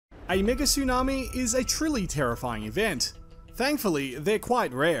A mega tsunami is a truly terrifying event. Thankfully, they're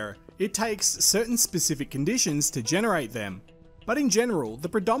quite rare. It takes certain specific conditions to generate them. But in general, the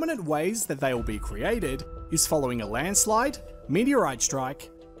predominant ways that they will be created is following a landslide, meteorite strike,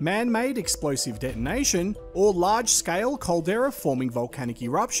 man-made explosive detonation, or large-scale caldera-forming volcanic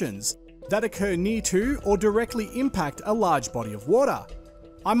eruptions that occur near to or directly impact a large body of water.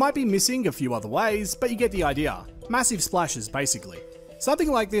 I might be missing a few other ways, but you get the idea. Massive splashes, basically.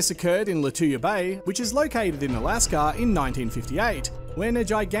 Something like this occurred in Lituya Bay, which is located in Alaska, in 1958, when a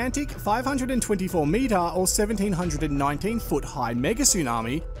gigantic 524 meter or 1719 foot high mega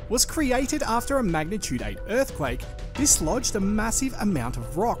tsunami was created after a magnitude 8 earthquake. This lodged a massive amount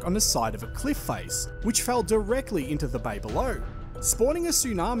of rock on the side of a cliff face, which fell directly into the bay below, spawning a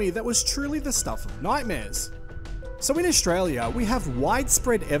tsunami that was truly the stuff of nightmares. So in Australia, we have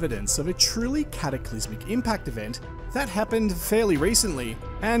widespread evidence of a truly cataclysmic impact event that happened fairly recently,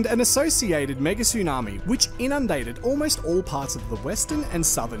 and an associated mega tsunami which inundated almost all parts of the western and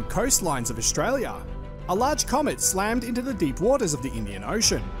southern coastlines of Australia. A large comet slammed into the deep waters of the Indian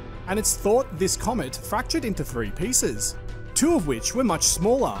Ocean, and it's thought this comet fractured into 3 pieces, 2 of which were much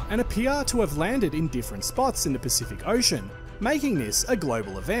smaller and appear to have landed in different spots in the Pacific Ocean, making this a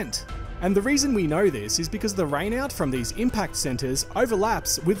global event. And the reason we know this is because the rainout from these impact centres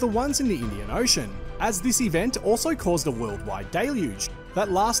overlaps with the ones in the Indian Ocean, as this event also caused a worldwide deluge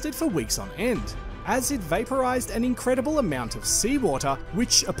that lasted for weeks on end, as it vaporised an incredible amount of seawater,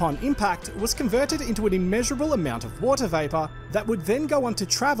 which upon impact was converted into an immeasurable amount of water vapour that would then go on to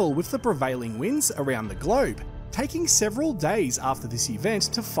travel with the prevailing winds around the globe, taking several days after this event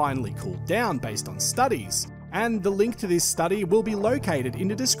to finally cool down based on studies. And the link to this study will be located in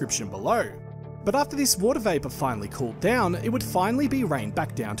the description below. But after this water vapour finally cooled down, it would finally be rained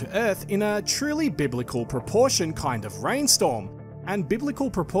back down to Earth in a truly biblical proportion kind of rainstorm. And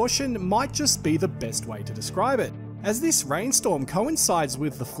biblical proportion might just be the best way to describe it, as this rainstorm coincides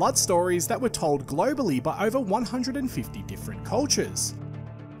with the flood stories that were told globally by over 150 different cultures.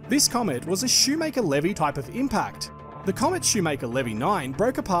 This comet was a Shoemaker-Levy type of impact. The comet Shoemaker-Levy 9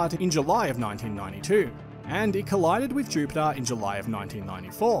 broke apart in July of 1992. And it collided with Jupiter in July of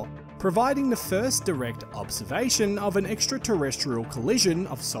 1994, providing the first direct observation of an extraterrestrial collision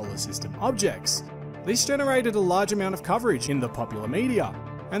of solar system objects. This generated a large amount of coverage in the popular media,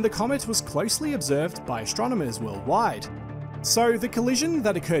 and the comet was closely observed by astronomers worldwide. So the collision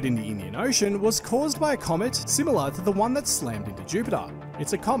that occurred in the Indian Ocean was caused by a comet similar to the one that slammed into Jupiter.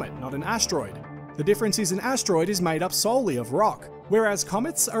 It's a comet, not an asteroid. The difference is an asteroid is made up solely of rock, whereas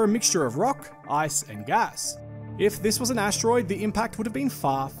comets are a mixture of rock, ice, and gas. If this was an asteroid, the impact would have been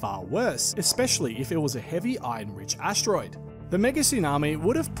far, far worse, especially if it was a heavy iron-rich asteroid. The mega tsunami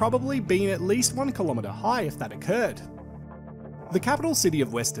would have probably been at least 1 kilometre high if that occurred. The capital city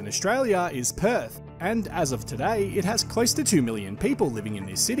of Western Australia is Perth, and as of today, it has close to 2 million people living in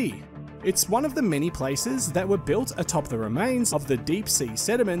this city. It's one of the many places that were built atop the remains of the deep sea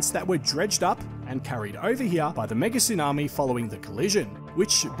sediments that were dredged up and carried over here by the mega tsunami following the collision,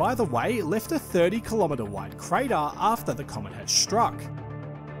 which, by the way, left a 30-kilometre wide crater after the comet had struck.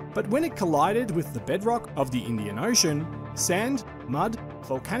 But when it collided with the bedrock of the Indian Ocean, sand, mud,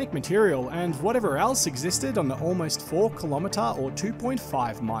 volcanic material, and whatever else existed on the almost 4-kilometre or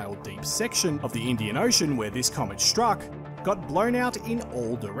 2.5-mile deep section of the Indian Ocean where this comet struck, got blown out in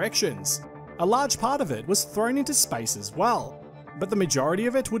all directions. A large part of it was thrown into space as well, but the majority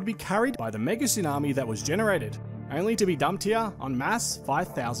of it would be carried by the mega tsunami that was generated, only to be dumped here en masse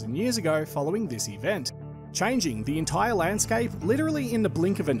 5,000 years ago following this event, changing the entire landscape literally in the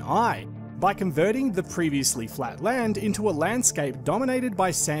blink of an eye, by converting the previously flat land into a landscape dominated by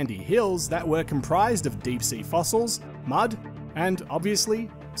sandy hills that were comprised of deep sea fossils, mud, and obviously,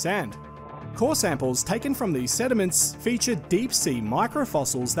 sand. Core samples taken from these sediments feature deep sea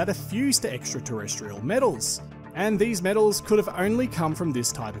microfossils that are fused to extraterrestrial metals, and these metals could have only come from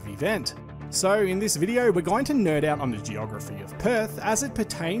this type of event. So in this video we're going to nerd out on the geography of Perth as it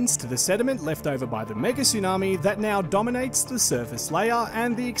pertains to the sediment left over by the mega tsunami that now dominates the surface layer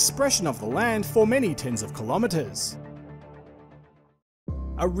and the expression of the land for many tens of kilometres.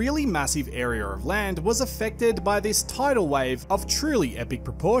 A really massive area of land was affected by this tidal wave of truly epic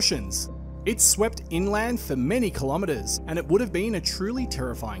proportions. It swept inland for many kilometres, and it would have been a truly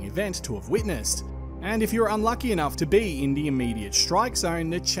terrifying event to have witnessed. And if you're unlucky enough to be in the immediate strike zone,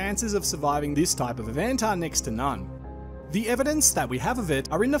 the chances of surviving this type of event are next to none. The evidence that we have of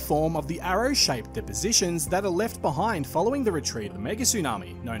it are in the form of the arrow-shaped depositions that are left behind following the retreat of the mega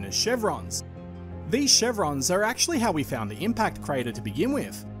tsunami, known as chevrons. These chevrons are actually how we found the impact crater to begin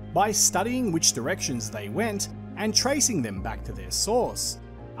with, by studying which directions they went and tracing them back to their source.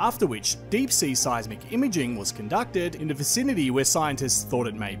 after which deep-sea seismic imaging was conducted in the vicinity where scientists thought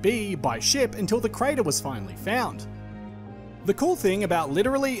it may be by ship until the crater was finally found. The cool thing about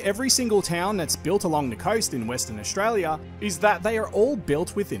literally every single town that's built along the coast in Western Australia is that they are all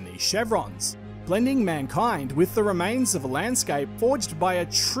built within these chevrons, blending mankind with the remains of a landscape forged by a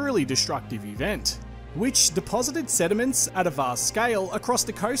truly destructive event, which deposited sediments at a vast scale across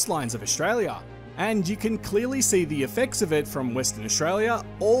the coastlines of Australia. And you can clearly see the effects of it from Western Australia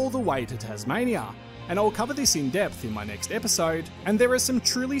all the way to Tasmania. And I'll cover this in depth in my next episode, and there are some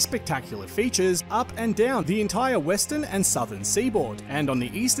truly spectacular features up and down the entire western and southern seaboard, and on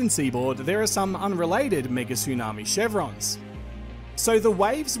the eastern seaboard there are some unrelated mega tsunami chevrons. So the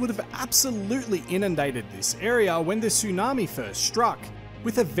waves would have absolutely inundated this area when the tsunami first struck,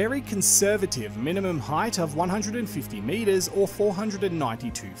 with a very conservative minimum height of 150 meters or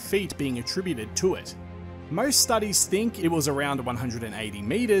 492 feet being attributed to it. Most studies think it was around 180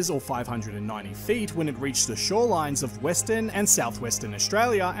 meters or 590 feet when it reached the shorelines of Western and Southwestern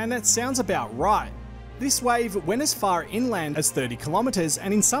Australia, and that sounds about right. This wave went as far inland as 30 kilometers,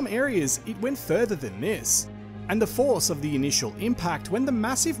 and in some areas it went further than this. And the force of the initial impact when the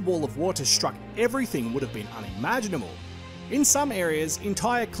massive wall of water struck everything would have been unimaginable. In some areas,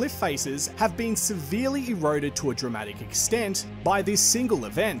 entire cliff faces have been severely eroded to a dramatic extent by this single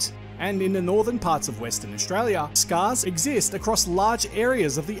event. And in the northern parts of Western Australia, scars exist across large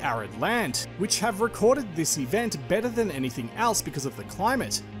areas of the arid land, which have recorded this event better than anything else because of the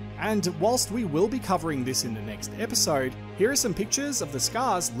climate. And whilst we will be covering this in the next episode, here are some pictures of the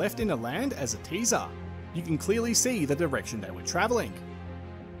scars left in the land as a teaser. You can clearly see the direction they were travelling.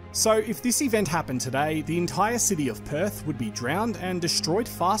 So if this event happened today, the entire city of Perth would be drowned and destroyed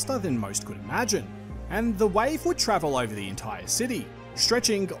faster than most could imagine. And the wave would travel over the entire city,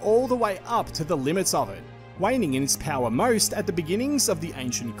 stretching all the way up to the limits of it, waning in its power most at the beginnings of the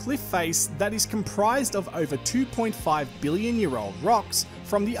ancient cliff face that is comprised of over 2.5 billion year old rocks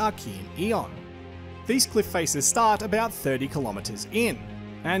from the Archean Eon. These cliff faces start about 30 kilometers in,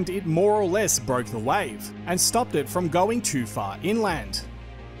 and it more or less broke the wave and stopped it from going too far inland.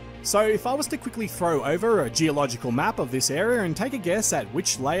 So if I was to quickly throw over a geological map of this area and take a guess at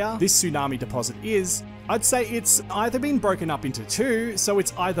which layer this tsunami deposit is, I'd say it's either been broken up into two, so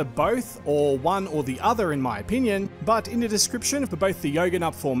it's either both or one or the other in my opinion, but in the description for both the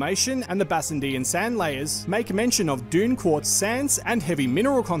Yogyanup Formation and the Bassendean sand layers make mention of dune quartz sands and heavy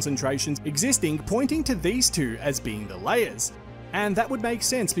mineral concentrations existing, pointing to these two as being the layers. And that would make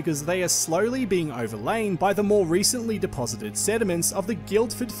sense because they are slowly being overlain by the more recently deposited sediments of the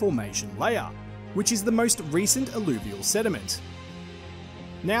Guildford Formation layer, which is the most recent alluvial sediment.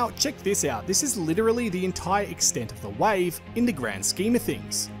 Now check this out, this is literally the entire extent of the wave in the grand scheme of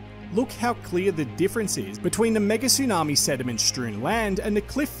things. Look how clear the difference is between the mega tsunami sediment strewn land and the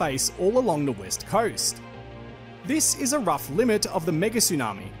cliff face all along the west coast. This is a rough limit of the mega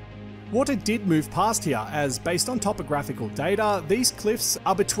tsunami. Water did move past here as, based on topographical data, these cliffs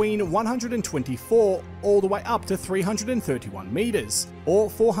are between 124 all the way up to 331 meters, or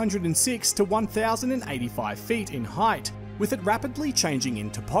 406 to 1085 feet in height, with it rapidly changing in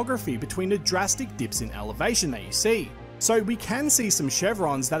topography between the drastic dips in elevation that you see. So we can see some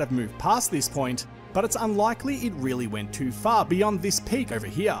chevrons that have moved past this point, but it's unlikely it really went too far beyond this peak over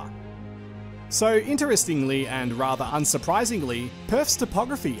here. So interestingly and rather unsurprisingly, Perth's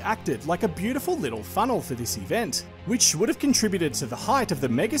topography acted like a beautiful little funnel for this event, which would have contributed to the height of the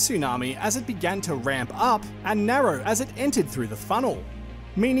mega tsunami as it began to ramp up and narrow as it entered through the funnel.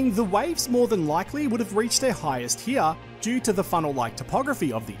 Meaning the waves more than likely would have reached their highest here due to the funnel-like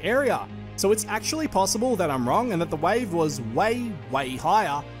topography of the area. So it's actually possible that I'm wrong and that the wave was way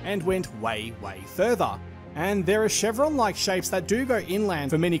higher and went way further. And there are chevron-like shapes that do go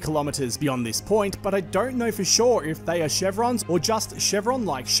inland for many kilometers beyond this point, but I don't know for sure if they are chevrons or just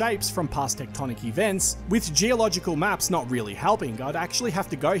chevron-like shapes from past tectonic events, with geological maps not really helping. I'd actually have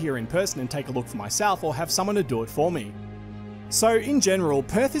to go here in person and take a look for myself or have someone to do it for me. So in general,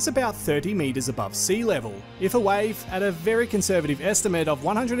 Perth is about 30 meters above sea level. If a wave at a very conservative estimate of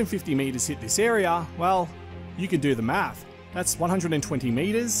 150 meters hit this area, well, you can do the math. That's 120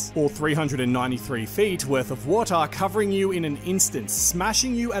 meters, or 393 feet worth of water covering you in an instant,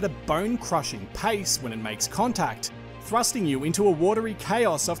 smashing you at a bone-crushing pace when it makes contact, thrusting you into a watery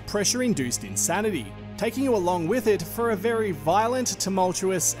chaos of pressure-induced insanity, taking you along with it for a very violent,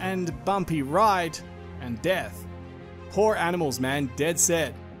 tumultuous, and bumpy ride, and death. Poor animals, man, dead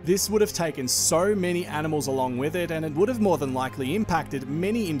set. This would have taken so many animals along with it, and it would have more than likely impacted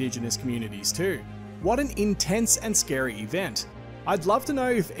many indigenous communities too. What an intense and scary event. I'd love to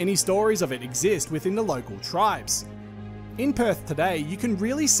know if any stories of it exist within the local tribes. In Perth today, you can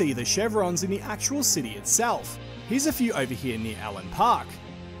really see the chevrons in the actual city itself. Here's a few over here near Allen Park.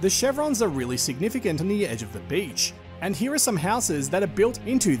 The chevrons are really significant on the edge of the beach, and here are some houses that are built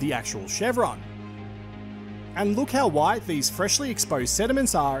into the actual chevron. And look how white these freshly exposed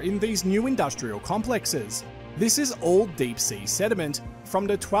sediments are in these new industrial complexes. This is all deep sea sediment from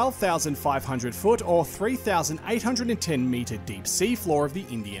the 12,500 foot or 3,810 meter deep sea floor of the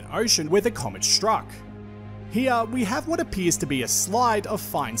Indian Ocean where the comet struck. Here we have what appears to be a slide of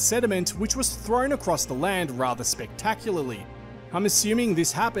fine sediment which was thrown across the land rather spectacularly. I'm assuming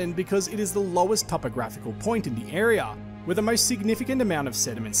this happened because it is the lowest topographical point in the area, where the most significant amount of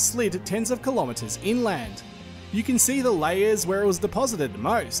sediment slid tens of kilometers inland. You can see the layers where it was deposited the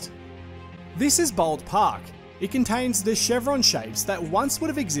most. This is Bold Park. It contains the chevron shapes that once would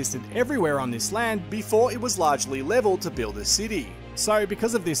have existed everywhere on this land before it was largely leveled to build a city. So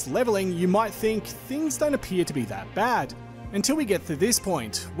because of this leveling, you might think things don't appear to be that bad, until we get to this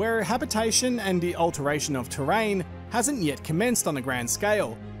point, where habitation and the alteration of terrain hasn't yet commenced on a grand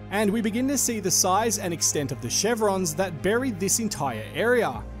scale, and we begin to see the size and extent of the chevrons that buried this entire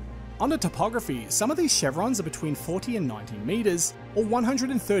area. On the topography, some of these chevrons are between 40 and 90 meters, or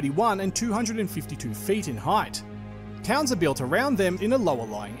 131 and 252 feet in height. Towns are built around them in the lower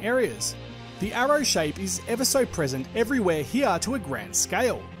lying areas. The arrow shape is ever so present everywhere here to a grand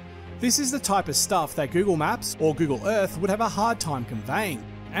scale. This is the type of stuff that Google Maps or Google Earth would have a hard time conveying,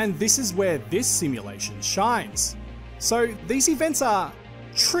 and this is where this simulation shines. So these events are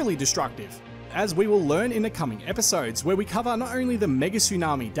truly destructive, as we will learn in the coming episodes, where we cover not only the mega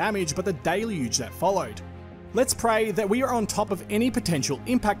tsunami damage but the deluge that followed. Let's pray that we are on top of any potential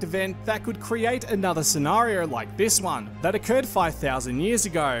impact event that could create another scenario like this one that occurred 5,000 years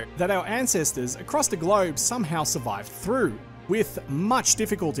ago, that our ancestors across the globe somehow survived through, with much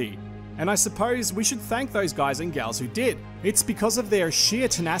difficulty. And I suppose we should thank those guys and gals who did. It's because of their sheer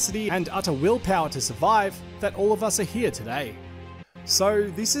tenacity and utter willpower to survive that all of us are here today. So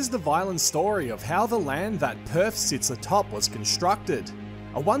this is the violent story of how the land that Perth sits atop was constructed.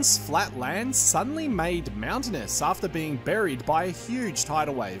 A once flat land suddenly made mountainous after being buried by a huge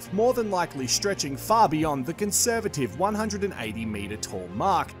tidal wave, more than likely stretching far beyond the conservative 180 meter tall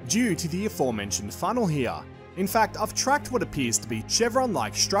mark due to the aforementioned funnel here. In fact, I've tracked what appears to be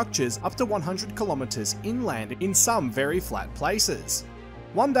chevron-like structures up to 100 kilometers inland in some very flat places.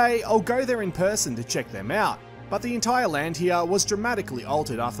 One day I'll go there in person to check them out, but the entire land here was dramatically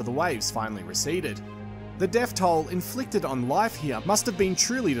altered after the waves finally receded. The death toll inflicted on life here must have been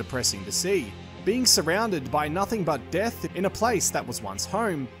truly depressing to see, being surrounded by nothing but death in a place that was once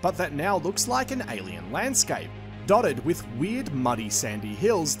home, but that now looks like an alien landscape, dotted with weird muddy sandy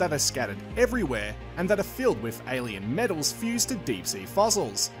hills that are scattered everywhere and that are filled with alien metals fused to deep sea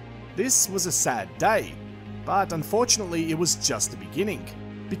fossils. This was a sad day, but unfortunately it was just the beginning,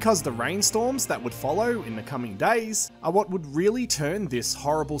 because the rainstorms that would follow in the coming days are what would really turn this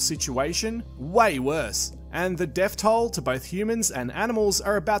horrible situation way worse, and the death toll to both humans and animals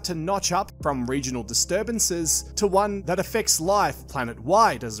are about to notch up from regional disturbances to one that affects life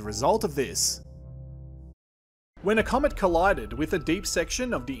planet-wide as a result of this. When a comet collided with a deep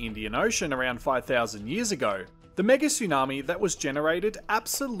section of the Indian Ocean around 5,000 years ago, the mega tsunami that was generated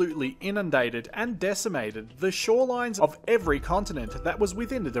absolutely inundated and decimated the shorelines of every continent that was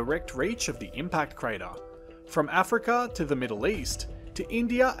within the direct reach of the impact crater. From Africa to the Middle East, to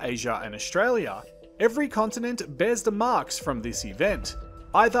India, Asia and Australia, every continent bears the marks from this event,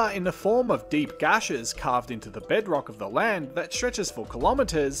 either in the form of deep gashes carved into the bedrock of the land that stretches for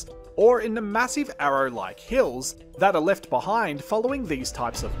kilometers, or in the massive arrow-like hills that are left behind following these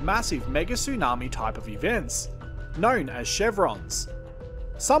types of massive mega tsunami type of events, known as chevrons.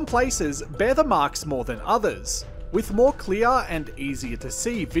 Some places bear the marks more than others, with more clear and easier to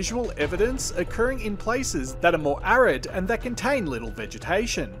see visual evidence occurring in places that are more arid and that contain little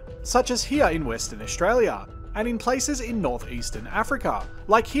vegetation, such as here in Western Australia, and in places in northeastern Africa,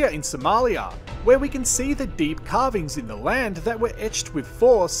 like here in Somalia, where we can see the deep carvings in the land that were etched with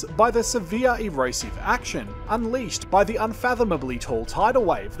force by the severe erosive action unleashed by the unfathomably tall tidal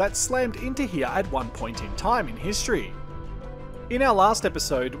wave that slammed into here at one point in time in history. In our last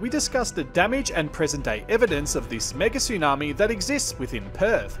episode, we discussed the damage and present-day evidence of this mega tsunami that exists within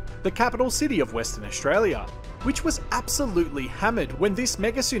Perth, the capital city of Western Australia, which was absolutely hammered when this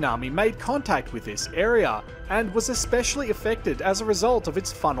mega tsunami made contact with this area, and was especially affected as a result of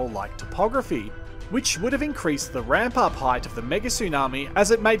its funnel-like topography, which would have increased the ramp-up height of the mega tsunami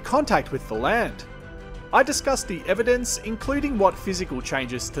as it made contact with the land. I discussed the evidence, including what physical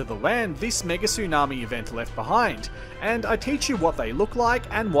changes to the land this mega tsunami event left behind, and I teach you what they look like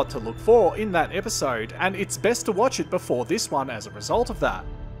and what to look for in that episode, and it's best to watch it before this one as a result of that.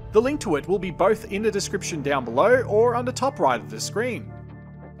 The link to it will be both in the description down below or on the top right of the screen.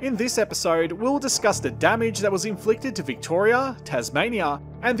 In this episode, we'll discuss the damage that was inflicted to Victoria, Tasmania,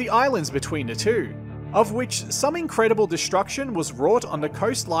 and the islands between the two, of which some incredible destruction was wrought on the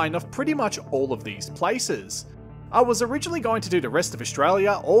coastline of pretty much all of these places. I was originally going to do the rest of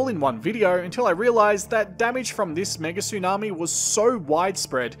Australia all in one video until I realised that damage from this mega tsunami was so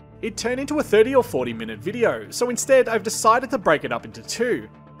widespread it turned into a 30 or 40 minute video, so instead I've decided to break it up into two.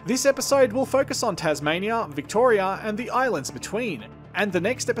 This episode will focus on Tasmania, Victoria, and the islands between, and the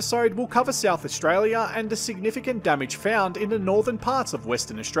next episode will cover South Australia and the significant damage found in the northern parts of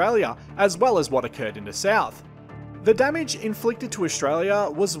Western Australia, as well as what occurred in the south. The damage inflicted to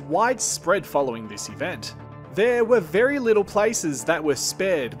Australia was widespread following this event. There were very little places that were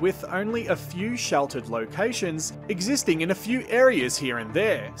spared, with only a few sheltered locations existing in a few areas here and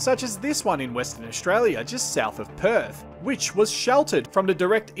there, such as this one in Western Australia just south of Perth, which was sheltered from the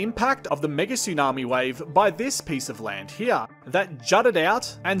direct impact of the mega tsunami wave by this piece of land here, that jutted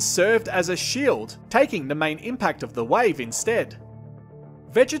out and served as a shield, taking the main impact of the wave instead.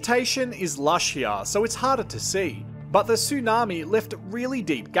 Vegetation is lush here, so it's harder to see, but the tsunami left really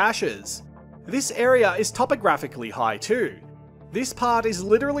deep gashes. This area is topographically high too. This part is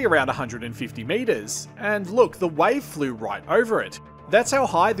literally around 150 meters, and look, the wave flew right over it. That's how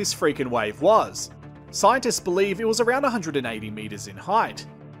high this freaking wave was. Scientists believe it was around 180 meters in height.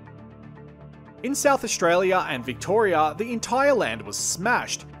 In South Australia and Victoria, the entire land was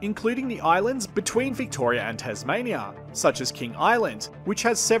smashed, including the islands between Victoria and Tasmania, such as King Island, which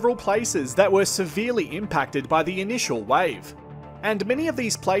has several places that were severely impacted by the initial wave. And many of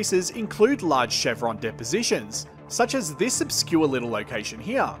these places include large chevron depositions, such as this obscure little location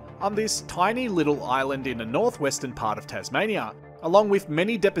here, on this tiny little island in the northwestern part of Tasmania, along with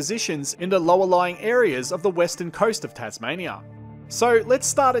many depositions in the lower lying areas of the western coast of Tasmania. So let's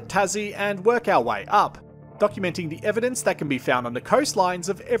start at Tassie and work our way up, documenting the evidence that can be found on the coastlines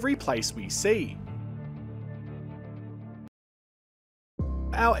of every place we see.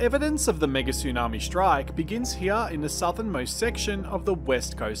 Our evidence of the mega tsunami strike begins here in the southernmost section of the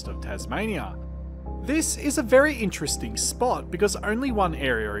west coast of Tasmania. This is a very interesting spot because only one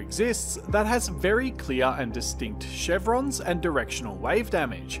area exists that has very clear and distinct chevrons and directional wave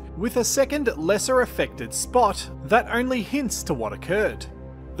damage, with a second lesser affected spot that only hints to what occurred.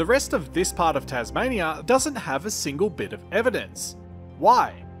 The rest of this part of Tasmania doesn't have a single bit of evidence.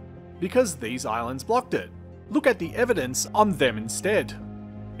 Why? Because these islands blocked it. Look at the evidence on them instead.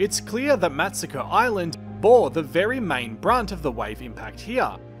 It's clear that Matsaka Island bore the very main brunt of the wave impact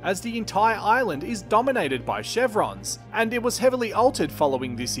here, as the entire island is dominated by chevrons, and it was heavily altered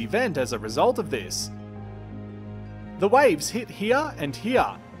following this event as a result of this. The waves hit here,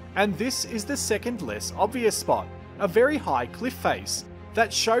 and this is the second less obvious spot, a very high cliff face,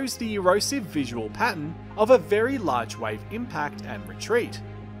 that shows the erosive visual pattern of a very large wave impact and retreat,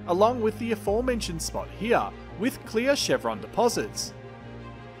 along with the aforementioned spot here, with clear chevron deposits.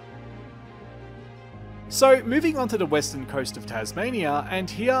 So moving on to the western coast of Tasmania, and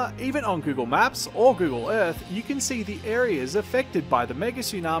here, even on Google Maps or Google Earth, you can see the areas affected by the mega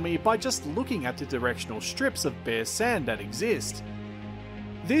tsunami by just looking at the directional strips of bare sand that exist.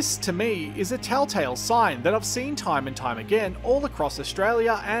 This, to me, is a telltale sign that I've seen time and time again all across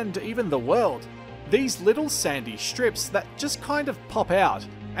Australia and even the world. These little sandy strips that just kind of pop out,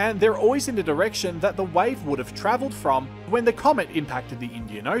 and they're always in the direction that the wave would have travelled from when the comet impacted the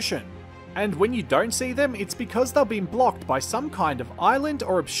Indian Ocean. And when you don't see them, it's because they've been blocked by some kind of island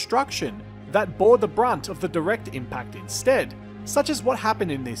or obstruction that bore the brunt of the direct impact instead, such as what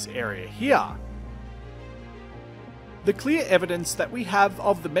happened in this area here. The clear evidence that we have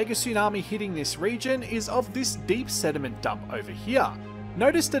of the mega tsunami hitting this region is of this deep sediment dump over here.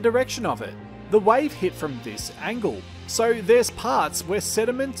 Notice the direction of it. The wave hit from this angle, so there's parts where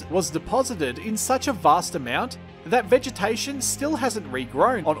sediment was deposited in such a vast amount that vegetation still hasn't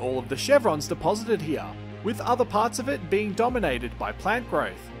regrown on all of the chevrons deposited here, with other parts of it being dominated by plant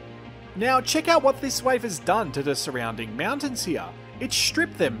growth. Now check out what this wave has done to the surrounding mountains here. It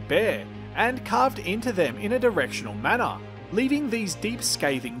stripped them bare and carved into them in a directional manner, leaving these deep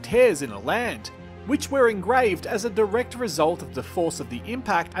scathing tears in the land, which were engraved as a direct result of the force of the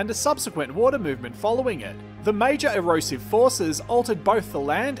impact and the subsequent water movement following it. The major erosive forces altered both the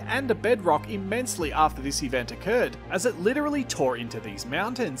land and the bedrock immensely after this event occurred, as it literally tore into these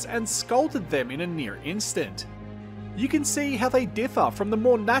mountains and scalded them in a near instant. you can see how they differ from the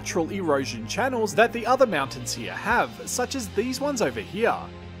more natural erosion channels that the other mountains here have, such as these ones over here.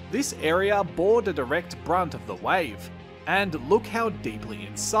 This area bore the direct brunt of the wave, and look how deeply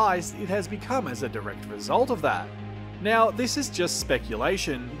incised it has become as a direct result of that. Now, this is just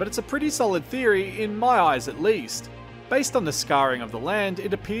speculation, but it's a pretty solid theory in my eyes at least. Based on the scarring of the land,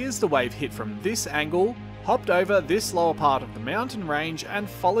 it appears the wave hit from this angle, hopped over this lower part of the mountain range, and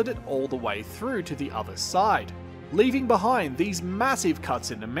followed it all the way through to the other side, leaving behind these massive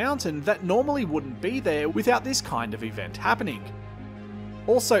cuts in the mountain that normally wouldn't be there without this kind of event happening.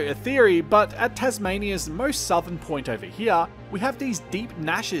 Also a theory, but at Tasmania's most southern point over here, we have these deep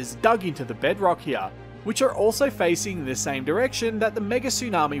nashes dug into the bedrock here, which are also facing the same direction that the mega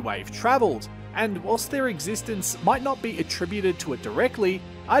tsunami wave travelled, and whilst their existence might not be attributed to it directly,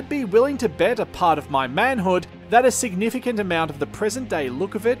 I'd be willing to bet a part of my manhood that a significant amount of the present day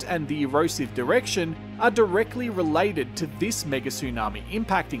look of it and the erosive direction are directly related to this mega tsunami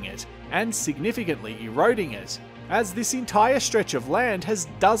impacting it, and significantly eroding it, as this entire stretch of land has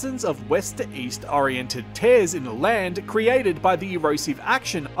dozens of west to east oriented tears in the land created by the erosive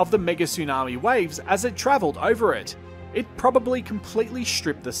action of the mega tsunami waves as it travelled over it. It probably completely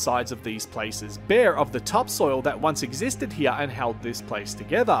stripped the sides of these places bare of the topsoil that once existed here and held this place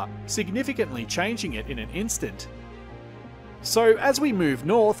together, significantly changing it in an instant. So as we move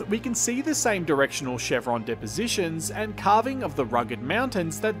north, we can see the same directional chevron depositions and carving of the rugged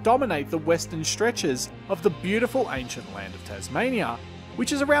mountains that dominate the western stretches of the beautiful ancient land of Tasmania,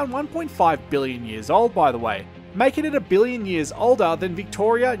 which is around 1.5 billion years old by the way, making it a billion years older than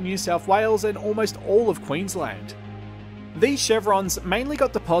Victoria, New South Wales and almost all of Queensland. These chevrons mainly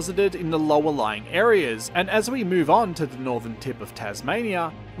got deposited in the lower lying areas, and as we move on to the northern tip of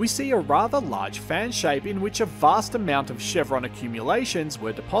Tasmania, we see a rather large fan shape in which a vast amount of chevron accumulations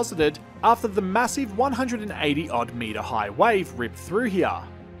were deposited after the massive 180 odd metre high wave ripped through here.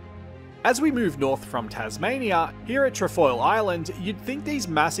 As we move north from Tasmania, here at Trefoil Island, you'd think these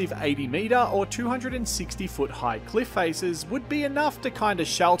massive 80 metre or 260 foot high cliff faces would be enough to kinda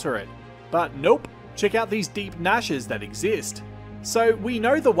shelter it, but nope. Check out these deep nashes that exist. So we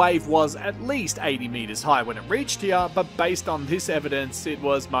know the wave was at least 80 metres high when it reached here, but based on this evidence it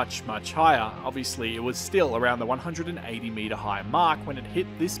was much higher. Obviously it was still around the 180 metre high mark when it hit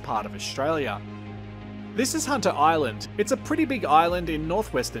this part of Australia. This is Hunter Island. It's a pretty big island in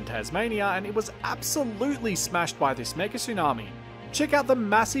northwestern Tasmania and it was absolutely smashed by this mega tsunami. Check out the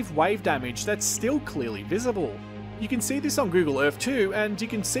massive wave damage that's still clearly visible. You can see this on Google Earth too, and you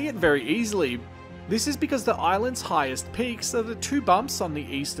can see it very easily. This is because the island's highest peaks are the two bumps on the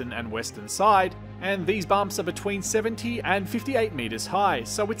eastern and western side, and these bumps are between 70 and 58 metres high,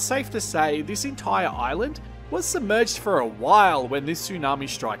 so it's safe to say this entire island was submerged for a while when this tsunami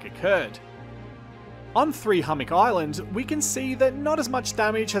strike occurred. On Three Hummock Island, we can see that not as much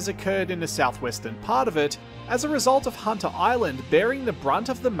damage has occurred in the southwestern part of it as a result of Hunter Island bearing the brunt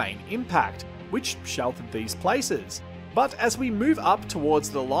of the main impact, which sheltered these places. But as we move up towards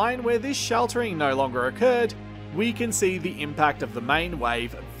the line where this sheltering no longer occurred, we can see the impact of the main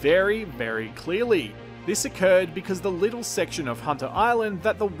wave very clearly. This occurred because the little section of Hunter Island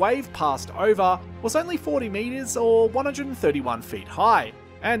that the wave passed over was only 40 metres or 131 feet high,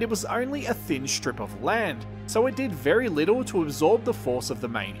 and it was only a thin strip of land, so it did very little to absorb the force of the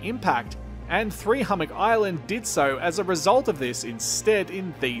main impact, and Three Hummock Island did so as a result of this instead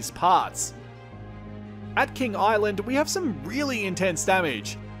in these parts. At King Island, we have some really intense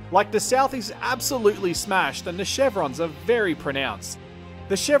damage. Like the south is absolutely smashed and the chevrons are very pronounced.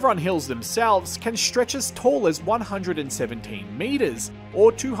 The chevron hills themselves can stretch as tall as 117 metres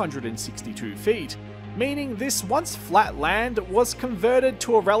or 262 feet, meaning this once flat land was converted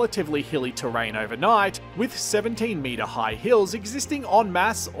to a relatively hilly terrain overnight, with 17 metre high hills existing en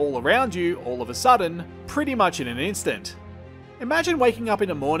masse all around you all of a sudden, pretty much in an instant. Imagine waking up in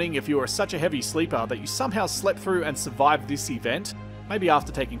the morning if you were such a heavy sleeper that you somehow slept through and survived this event, maybe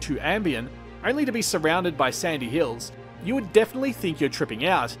after taking 2 Ambien, only to be surrounded by sandy hills. You would definitely think you're tripping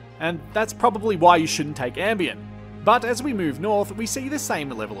out, and that's probably why you shouldn't take Ambien. But as we move north, we see the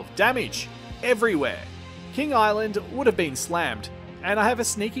same level of damage, everywhere. King Island would have been slammed, and I have a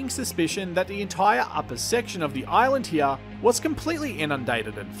sneaking suspicion that the entire upper section of the island here was completely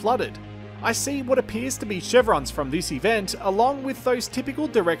inundated and flooded. I see what appears to be chevrons from this event along with those typical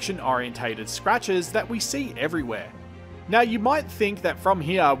direction orientated scratches that we see everywhere. Now you might think that from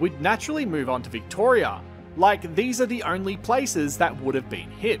here we'd naturally move on to Victoria, like these are the only places that would have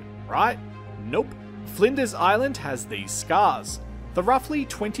been hit, right? Nope. Flinders Island has these scars. The roughly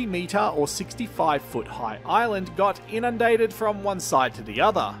 20 metre or 65 foot high island got inundated from one side to the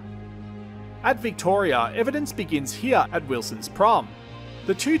other. At Victoria, evidence begins here at Wilson's Prom.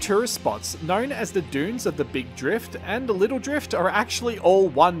 The two tourist spots known as the Dunes of the Big Drift and the Little Drift are actually all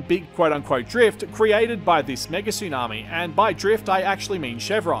one big quote-unquote drift created by this mega tsunami, and by drift I actually mean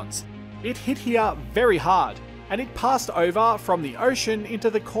chevrons. It hit here very hard, and it passed over from the ocean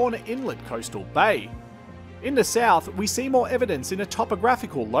into the Corner Inlet coastal bay. In the south, we see more evidence in a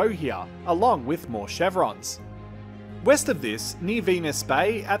topographical low here, along with more chevrons. West of this, near Venus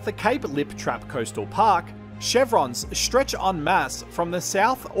Bay at the Cape Lip Trap Coastal Park, chevrons stretch en masse from the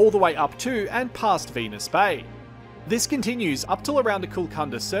south all the way up to and past Venus Bay. This continues up till around the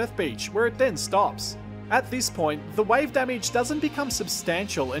Kulkunda Surf Beach, where it then stops. At this point, the wave damage doesn't become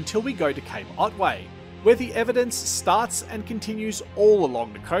substantial until we go to Cape Otway, where the evidence starts and continues all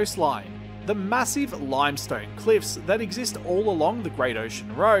along the coastline. The massive limestone cliffs that exist all along the Great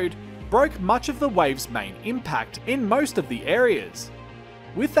Ocean Road broke much of the wave's main impact in most of the areas.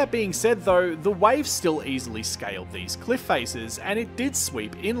 With that being said though, the wave still easily scaled these cliff faces and it did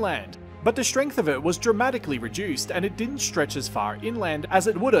sweep inland, but the strength of it was dramatically reduced and it didn't stretch as far inland as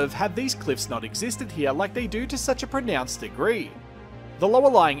it would have had these cliffs not existed here like they do to such a pronounced degree. The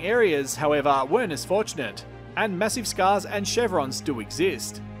lower lying areas, however, weren't as fortunate, and massive scars and chevrons do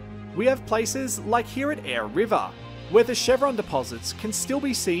exist. We have places like here at Eyre River, where the chevron deposits can still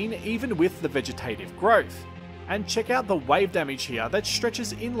be seen even with the vegetative growth. And check out the wave damage here that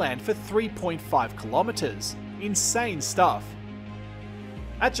stretches inland for 3.5 kilometers. Insane stuff.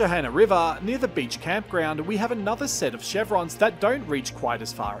 At Johanna River, near the beach campground, we have another set of chevrons that don't reach quite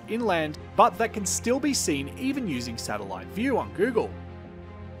as far inland, but that can still be seen even using satellite view on Google.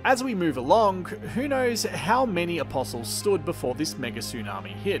 As we move along, who knows how many apostles stood before this mega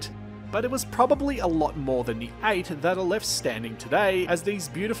tsunami hit, but it was probably a lot more than the 8 that are left standing today as these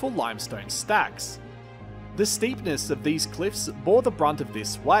beautiful limestone stacks. The steepness of these cliffs bore the brunt of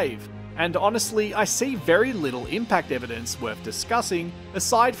this wave, and honestly I see very little impact evidence worth discussing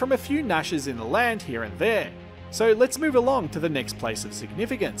aside from a few gnashes in the land here and there. So let's move along to the next place of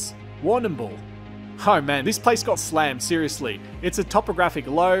significance, Warrnambool. Oh man, this place got slammed seriously. It's a topographic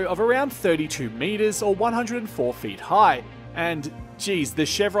low of around 32 meters or 104 feet high, and geez, the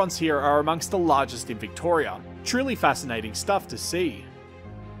chevrons here are amongst the largest in Victoria. Truly fascinating stuff to see.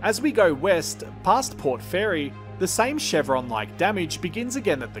 As we go west, past Port Fairy, the same chevron-like damage begins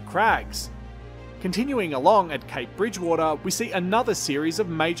again at the crags. Continuing along at Cape Bridgewater, we see another series of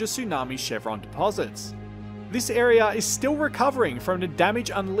major tsunami chevron deposits. This area is still recovering from the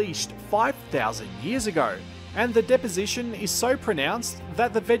damage unleashed 5,000 years ago, and the deposition is so pronounced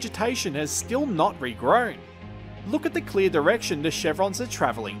that the vegetation has still not regrown. Look at the clear direction the chevrons are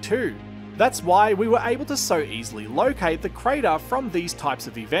travelling to. That's why we were able to so easily locate the crater from these types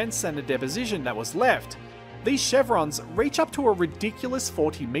of events and the deposition that was left. These chevrons reach up to a ridiculous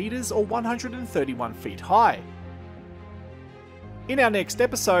 40 meters or 131 feet high. In our next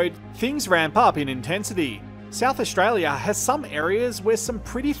episode, things ramp up in intensity. South Australia has some areas where some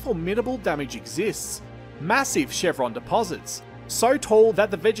pretty formidable damage exists. Massive chevron deposits, so tall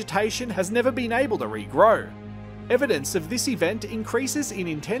that the vegetation has never been able to regrow. Evidence of this event increases in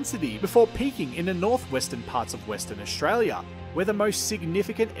intensity before peaking in the northwestern parts of Western Australia, where the most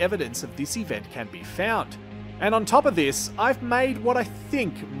significant evidence of this event can be found. And on top of this, I've made what I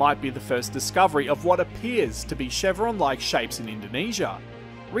think might be the first discovery of what appears to be chevron-like shapes in Indonesia.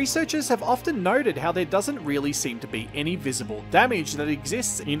 Researchers have often noted how there doesn't really seem to be any visible damage that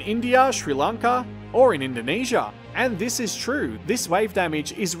exists in India, Sri Lanka, or in Indonesia. And this is true. This wave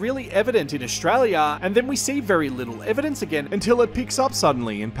damage is really evident in Australia, and then we see very little evidence again until it picks up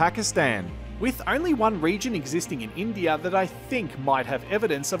suddenly in Pakistan, with only one region existing in India that I think might have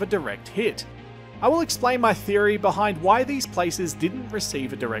evidence of a direct hit. I will explain my theory behind why these places didn't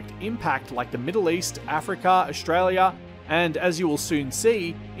receive a direct impact like the Middle East, Africa, Australia, and as you will soon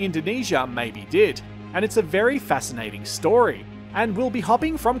see, Indonesia maybe did. And it's a very fascinating story, and we'll be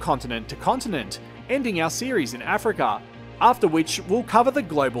hopping from continent to continent, ending our series in Africa, after which we'll cover the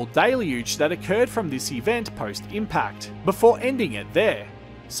global deluge that occurred from this event post-impact, before ending it there.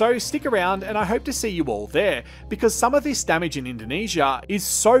 So stick around and I hope to see you all there, because some of this damage in Indonesia is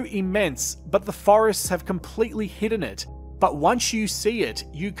so immense, but the forests have completely hidden it. But once you see it,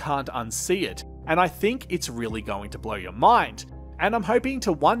 you can't unsee it, and I think it's really going to blow your mind. And I'm hoping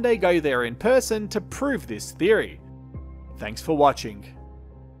to one day go there in person to prove this theory. Thanks for watching.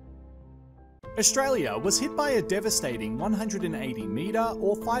 Australia was hit by a devastating 180 metre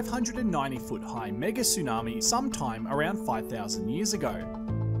or 590 foot high mega tsunami sometime around 5,000 years ago.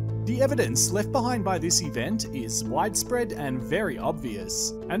 The evidence left behind by this event is widespread and very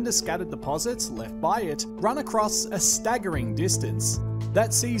obvious, and the scattered deposits left by it run across a staggering distance.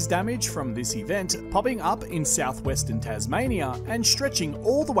 that sees damage from this event popping up in southwestern Tasmania and stretching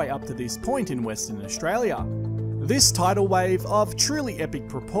all the way up to this point in Western Australia. This tidal wave of truly epic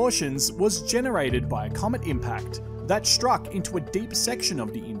proportions was generated by a comet impact that struck into a deep section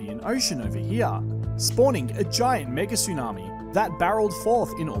of the Indian Ocean over here, spawning a giant mega tsunami that barreled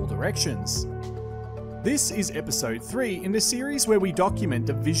forth in all directions. This is episode 3 in the series where we document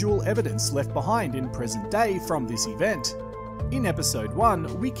the visual evidence left behind in present day from this event. In episode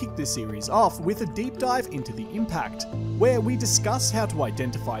 1, we kick this series off with a deep dive into the impact, where we discuss how to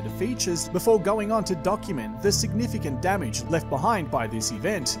identify the features before going on to document the significant damage left behind by this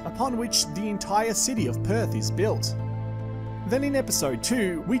event, upon which the entire city of Perth is built. Then in episode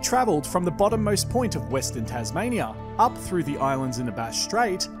 2, we travelled from the bottommost point of Western Tasmania, up through the islands in the Bass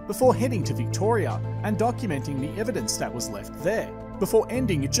Strait, before heading to Victoria and documenting the evidence that was left there, before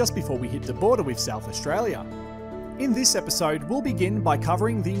ending just before we hit the border with South Australia. In this episode, we'll begin by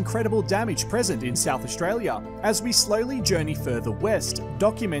covering the incredible damage present in South Australia, as we slowly journey further west,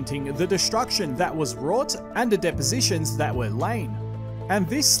 documenting the destruction that was wrought and the depositions that were lain. And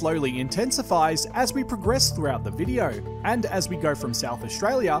this slowly intensifies as we progress throughout the video, and as we go from South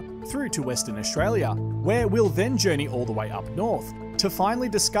Australia through to Western Australia, where we'll then journey all the way up north, to finally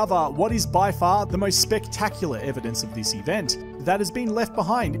discover what is by far the most spectacular evidence of this event that has been left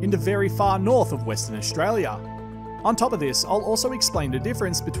behind in the very far north of Western Australia. On top of this, I'll also explain the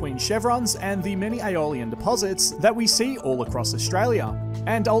difference between chevrons and the many aeolian deposits that we see all across Australia.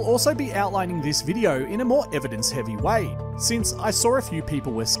 And I'll also be outlining this video in a more evidence-heavy way, since I saw a few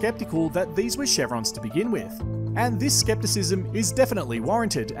people were skeptical that these were chevrons to begin with. And this skepticism is definitely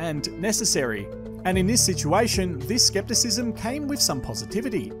warranted and necessary. And in this situation, this skepticism came with some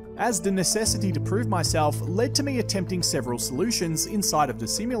positivity, as the necessity to prove myself led to me attempting several solutions inside of the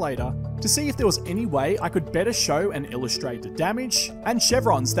simulator to see if there was any way I could better show and illustrate the damage and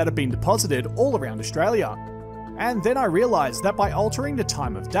chevrons that have been deposited all around Australia. And then I realised that by altering the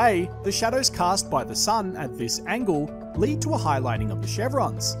time of day, the shadows cast by the sun at this angle lead to a highlighting of the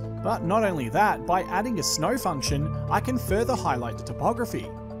chevrons. But not only that, by adding a snow function, I can further highlight the topography.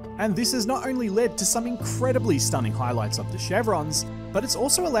 And this has not only led to some incredibly stunning highlights of the chevrons, but it's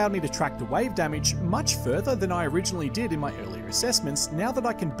also allowed me to track the wave damage much further than I originally did in my earlier assessments, now that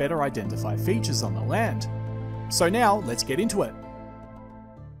I can better identify features on the land. So now, let's get into it.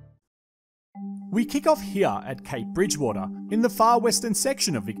 We kick off here at Cape Bridgewater, in the far western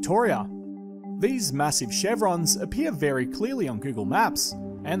section of Victoria. These massive chevrons appear very clearly on Google Maps,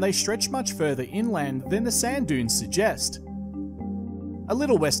 and they stretch much further inland than the sand dunes suggest. A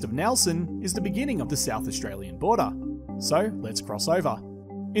little west of Nelson is the beginning of the South Australian border, so let's cross over.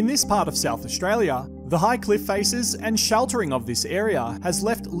 In this part of South Australia, the high cliff faces and sheltering of this area has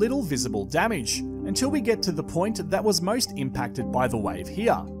left little visible damage, until we get to the point that was most impacted by the wave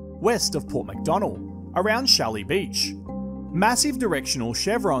here, west of Port MacDonnell, around Shelley Beach. Massive directional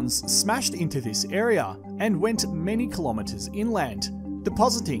chevrons smashed into this area and went many kilometres inland,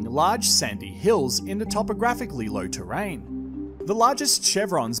 depositing large sandy hills in the topographically low terrain. The largest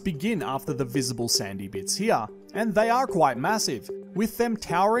chevrons begin after the visible sandy bits here, and they are quite massive, with them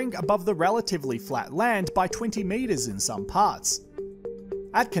towering above the relatively flat land by 20 metres in some parts.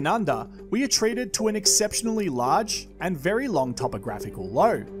 At Canunda, we are treated to an exceptionally large and very long topographical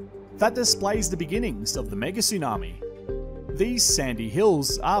low that displays the beginnings of the mega tsunami. These sandy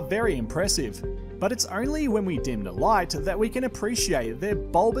hills are very impressive, but it's only when we dim the light that we can appreciate their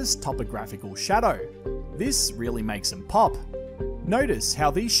bulbous topographical shadow. This really makes them pop. Notice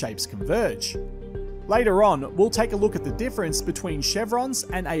how these shapes converge. Later on, we'll take a look at the difference between chevrons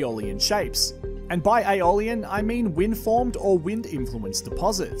and aeolian shapes. And by aeolian, I mean wind-formed or wind-influenced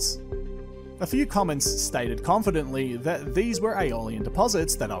deposits. A few comments stated confidently that these were aeolian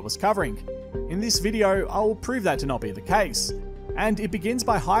deposits that I was covering. In this video, I will prove that to not be the case. And it begins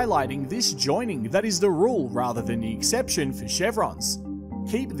by highlighting this joining that is the rule rather than the exception for chevrons.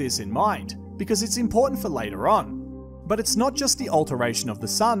 Keep this in mind, because it's important for later on. But it's not just the alteration of the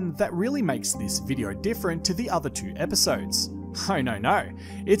sun that really makes this video different to the other two episodes. Oh no,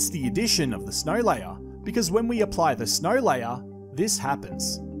 it's the addition of the snow layer, because when we apply the snow layer, this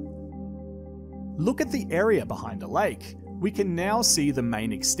happens. Look at the area behind the lake. We can now see the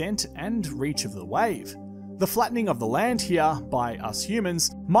main extent and reach of the wave. The flattening of the land here by us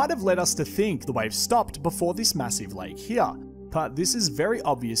humans might have led us to think the wave stopped before this massive lake here, but this is very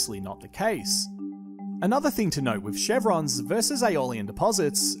obviously not the case. Another thing to note with chevrons versus aeolian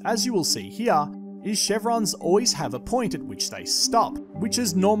deposits, as you will see here, is chevrons always have a point at which they stop, which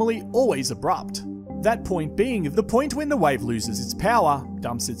is normally always abrupt. That point being the point when the wave loses its power,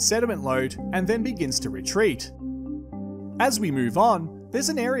 dumps its sediment load, and then begins to retreat. As we move on, There's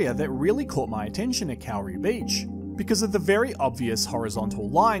an area that really caught my attention at Cowrie Beach, because of the very obvious horizontal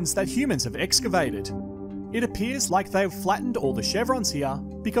lines that humans have excavated. It appears like they've flattened all the chevrons here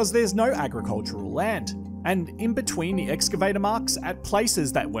because there's no agricultural land, and in between the excavator marks at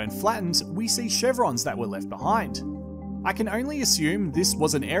places that weren't flattened, we see chevrons that were left behind. I can only assume this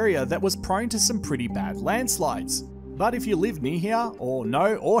was an area that was prone to some pretty bad landslides, but if you live near here, or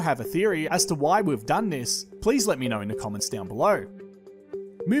know or have a theory as to why we've done this, please let me know in the comments down below.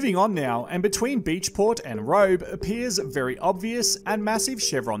 Moving on now, and between Beachport and Robe appears very obvious and massive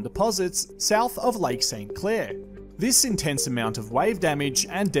chevron deposits south of Lake St. Clair. This intense amount of wave damage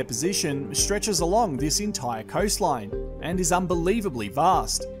and deposition stretches along this entire coastline, and is unbelievably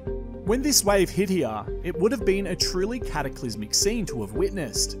vast. When this wave hit here, it would have been a truly cataclysmic scene to have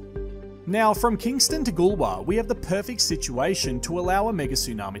witnessed. Now, from Kingston to Goolwa, we have the perfect situation to allow a mega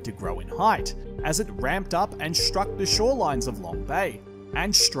tsunami to grow in height, as it ramped up and struck the shorelines of Long Bay.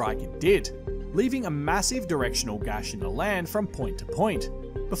 And strike it did, leaving a massive directional gash in the land from point to point,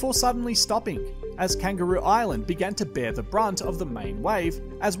 before suddenly stopping, as Kangaroo Island began to bear the brunt of the main wave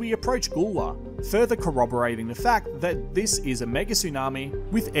as we approach Goolwa, further corroborating the fact that this is a mega tsunami,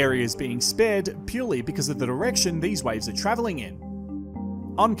 with areas being spared purely because of the direction these waves are travelling in.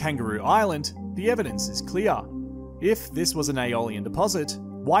 On Kangaroo Island, the evidence is clear. If this was an aeolian deposit,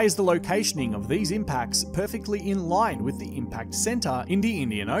 why is the locationing of these impacts perfectly in line with the impact centre in the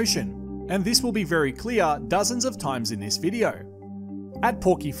Indian Ocean? And this will be very clear dozens of times in this video. At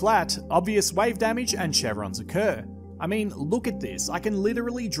Porky Flat, obvious wave damage and chevrons occur. I mean, look at this, I can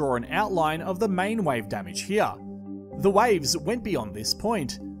literally draw an outline of the main wave damage here. The waves went beyond this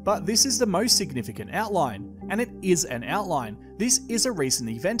point, but this is the most significant outline, and it is an outline. This is a recent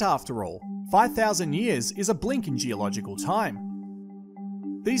event after all. 5,000 years is a blink in geological time.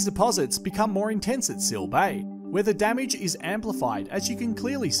 These deposits become more intense at Seal Bay, where the damage is amplified as you can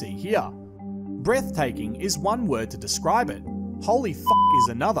clearly see here. Breathtaking is one word to describe it. Holy f*** is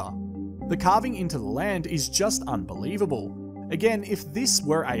another. The carving into the land is just unbelievable. Again, if this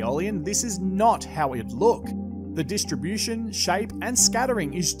were aeolian, this is not how it'd look. The distribution, shape, and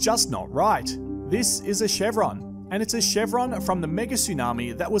scattering is just not right. This is a chevron, and it's a chevron from the mega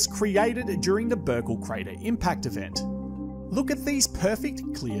tsunami that was created during the Burckle crater impact event. Look at these perfect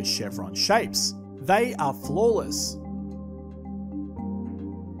clear chevron shapes. They are flawless.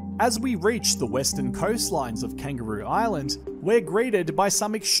 As we reach the western coastlines of Kangaroo Island, we're greeted by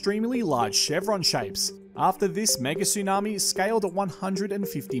some extremely large chevron shapes. After this mega tsunami scaled a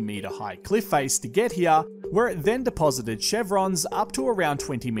 150 meter high cliff face to get here, where it then deposited chevrons up to around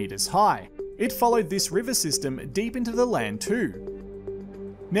 20 meters high. It followed this river system deep into the land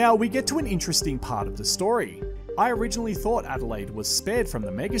too. Now we get to an interesting part of the story. I originally thought Adelaide was spared from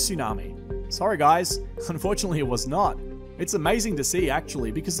the mega tsunami. Sorry guys, unfortunately it was not. It's amazing to see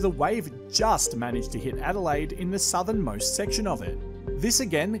actually, because the wave just managed to hit Adelaide in the southernmost section of it. This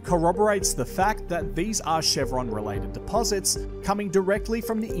again corroborates the fact that these are chevron related deposits coming directly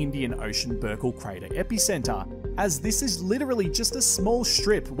from the Indian Ocean Burckle crater epicenter, as this is literally just a small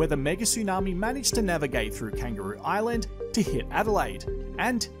strip where the mega tsunami managed to navigate through Kangaroo Island to hit Adelaide,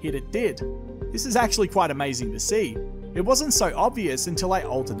 and hit it did. This is actually quite amazing to see. It wasn't so obvious until I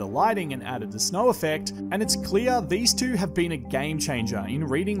altered the lighting and added the snow effect, and it's clear these two have been a game changer in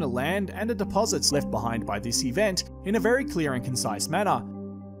reading the land and the deposits left behind by this event in a very clear and concise manner.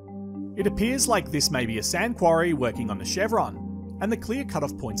 It appears like this may be a sand quarry working on the chevron, and the clear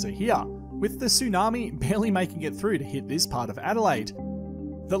cutoff points are here, with the tsunami barely making it through to hit this part of Adelaide.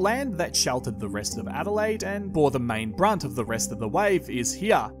 The land that sheltered the rest of Adelaide and bore the main brunt of the rest of the wave is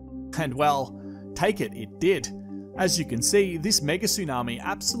here, and well, take it, it did. As you can see, this mega tsunami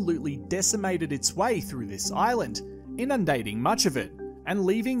absolutely decimated its way through this island, inundating much of it, and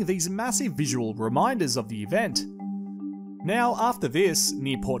leaving these massive visual reminders of the event. Now after this,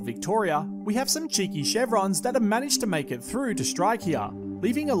 near Port Victoria, we have some cheeky chevrons that have managed to make it through to strike here,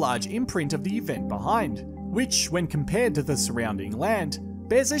 leaving a large imprint of the event behind, which when compared to the surrounding land,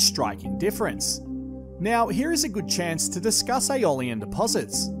 bears a striking difference. Now here is a good chance to discuss aeolian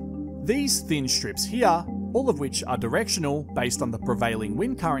deposits. These thin strips here, all of which are directional based on the prevailing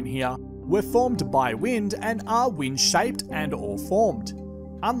wind current here, were formed by wind and are wind shaped and or formed.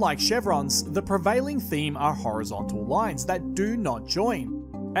 Unlike chevrons, the prevailing theme are horizontal lines that do not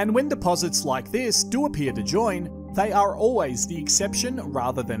join. And when deposits like this do appear to join, they are always the exception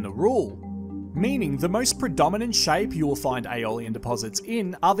rather than the rule. Meaning the most predominant shape you will find aeolian deposits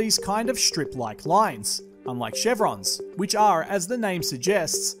in are these kind of strip-like lines, unlike chevrons, which are, as the name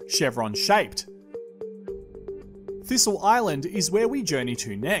suggests, chevron shaped. Thistle Island is where we journey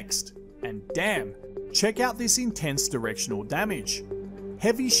to next, and damn, check out this intense directional damage.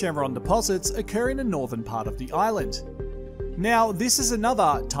 heavy chevron deposits occur in the northern part of the island. Now, this is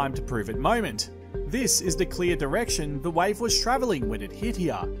another time to prove it moment. This is the clear direction the wave was travelling when it hit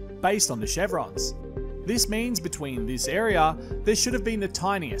here, based on the chevrons. This means between this area, there should have been the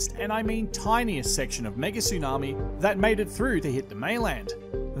tiniest, and I mean tiniest section of mega tsunami that made it through to hit the mainland.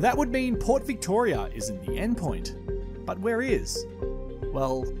 That would mean Port Victoria isn't the endpoint. But where is?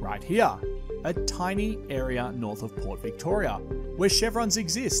 Well, right here. A tiny area north of Port Victoria, where chevrons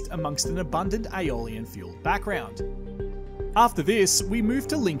exist amongst an abundant aeolian-fueled background. After this, we move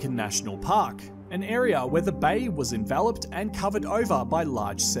to Lincoln National Park, an area where the bay was enveloped and covered over by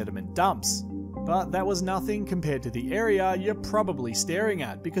large sediment dumps. But that was nothing compared to the area you're probably staring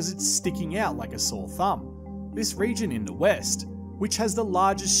at because it's sticking out like a sore thumb. This region in the west, which has the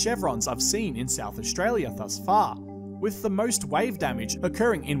largest chevrons I've seen in South Australia thus far, with the most wave damage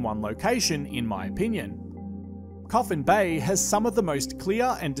occurring in one location in my opinion. Coffin Bay has some of the most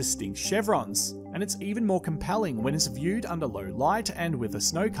clear and distinct chevrons, and it's even more compelling when it's viewed under low light and with a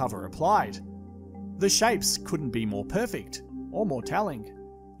snow cover applied. The shapes couldn't be more perfect, or more telling.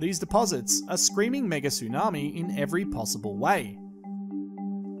 These deposits are screaming mega tsunami in every possible way.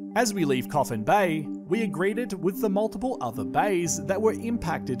 As we leave Coffin Bay, we are greeted with the multiple other bays that were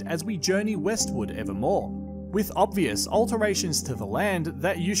impacted as we journey westward ever more, with obvious alterations to the land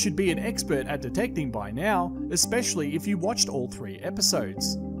that you should be an expert at detecting by now, especially if you watched all 3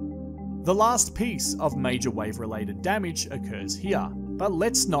 episodes. The last piece of major wave-related damage occurs here, but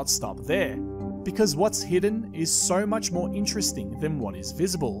let's not stop there, because what's hidden is so much more interesting than what is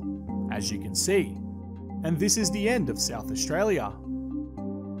visible, as you can see. And this is the end of South Australia.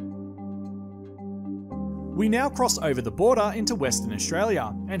 We now cross over the border into Western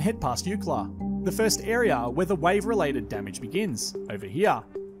Australia and head past Eucla, the first area where the wave-related damage begins, over here.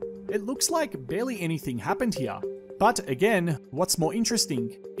 It looks like barely anything happened here, but again, what's more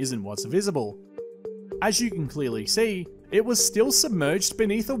interesting isn't what's visible. As you can clearly see, it was still submerged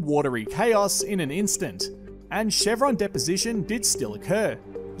beneath a watery chaos in an instant, and chevron deposition did still occur,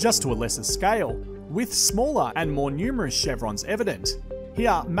 just to a lesser scale, with smaller and more numerous chevrons evident.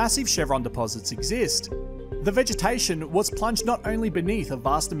 Here, massive chevron deposits exist. The vegetation was plunged not only beneath a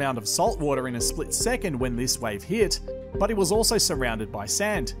vast amount of salt water in a split second when this wave hit, but it was also surrounded by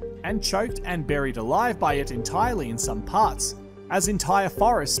sand, and choked and buried alive by it entirely in some parts, as entire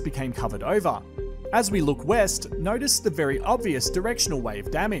forests became covered over. As we look west, notice the very obvious directional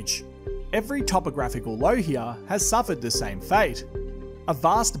wave damage. Every topographical low here has suffered the same fate. A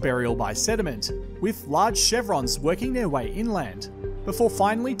vast burial by sediment, with large chevrons working their way inland, before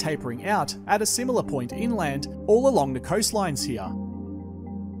finally tapering out at a similar point inland all along the coastlines here.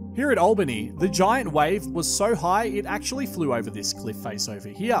 Here at Albany, the giant wave was so high it actually flew over this cliff face over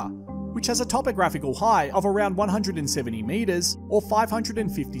here, which has a topographical high of around 170 meters or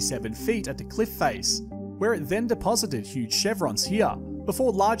 557 feet at the cliff face, where it then deposited huge chevrons here,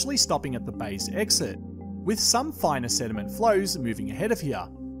 before largely stopping at the bay's exit, with some finer sediment flows moving ahead of here.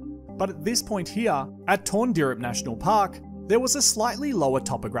 But at this point here, at Tawndirrup National Park, there was a slightly lower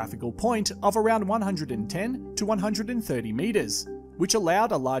topographical point of around 110 to 130 meters, which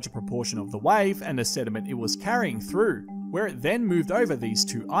allowed a larger proportion of the wave and the sediment it was carrying through, where it then moved over these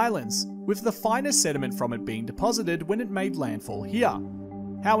 2 islands, with the finer sediment from it being deposited when it made landfall here.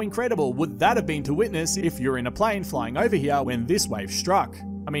 How incredible would that have been to witness if you're in a plane flying over here when this wave struck?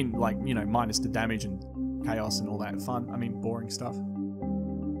 I mean, like, you know, minus the damage and chaos and all that fun, boring stuff.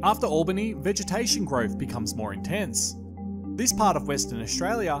 After Albany, vegetation growth becomes more intense. This part of Western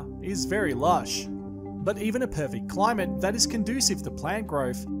Australia is very lush, but even a perfect climate that is conducive to plant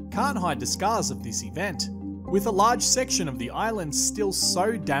growth can't hide the scars of this event, with a large section of the island still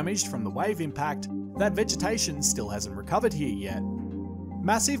so damaged from the wave impact that vegetation still hasn't recovered here yet.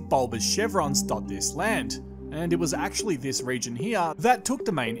 Massive bulbous chevrons dot this land, and it was actually this region here that took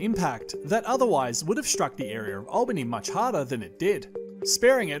the main impact that otherwise would have struck the area of Albany much harder than it did,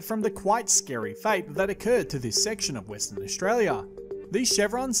 sparing it from the quite scary fate that occurred to this section of Western Australia. These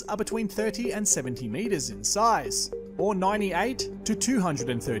chevrons are between 30 and 70 meters in size, or 98 to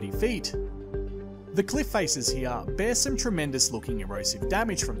 230 feet. The cliff faces here bear some tremendous looking erosive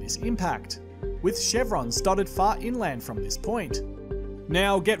damage from this impact, with chevrons dotted far inland from this point.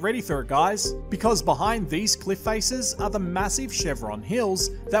 Now get ready for it guys, because behind these cliff faces are the massive chevron hills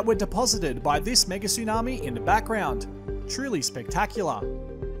that were deposited by this mega tsunami in the background. Truly spectacular.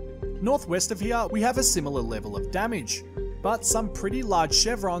 Northwest of here we have a similar level of damage, but some pretty large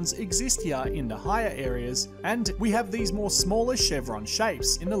chevrons exist here in the higher areas, and we have these more smaller chevron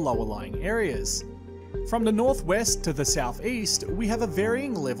shapes in the lower lying areas. From the northwest to the southeast, we have a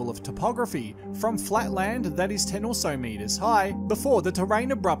varying level of topography, from flat land that is 10 or so meters high, before the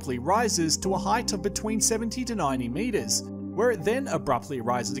terrain abruptly rises to a height of between 70 to 90 meters, where it then abruptly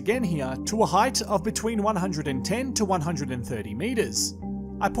rises again here to a height of between 110 to 130 meters.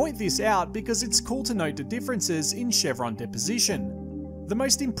 I point this out because it's cool to note the differences in chevron deposition. The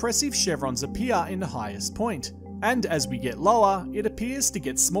most impressive chevrons appear in the highest point, and as we get lower, it appears to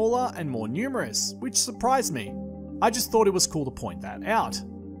get smaller and more numerous, which surprised me. I just thought it was cool to point that out.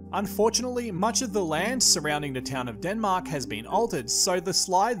 Unfortunately, much of the land surrounding the town of Denmark has been altered, so the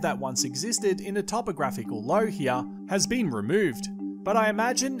slide that once existed in a topographical low here has been removed. But I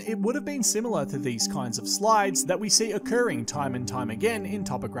imagine it would have been similar to these kinds of slides that we see occurring time and time again in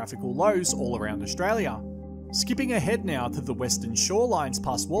topographical lows all around Australia. Skipping ahead now to the western shorelines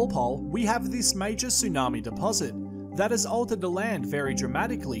past Walpole, we have this major tsunami deposit that has altered the land very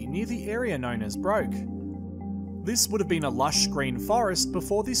dramatically near the area known as Burckle. This would have been a lush green forest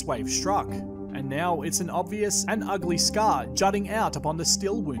before this wave struck, and now it's an obvious and ugly scar jutting out upon the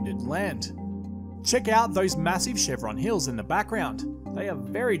still wounded land. Check out those massive chevron hills in the background, they are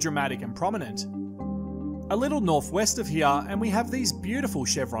very dramatic and prominent. A little northwest of here and we have these beautiful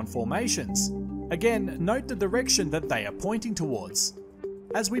chevron formations. Again, note the direction that they are pointing towards.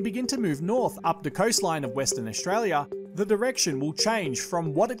 As we begin to move north up the coastline of Western Australia, the direction will change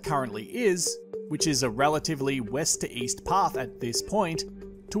from what it currently is, which is a relatively west to east path at this point,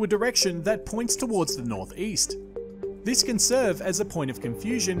 to a direction that points towards the northeast. This can serve as a point of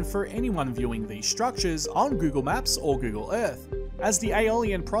confusion for anyone viewing these structures on Google Maps or Google Earth, as the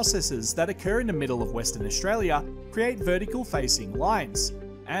aeolian processes that occur in the middle of Western Australia create vertical facing lines.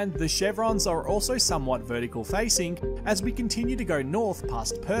 And the chevrons are also somewhat vertical facing as we continue to go north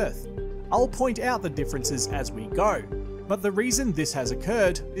past Perth. I'll point out the differences as we go, but the reason this has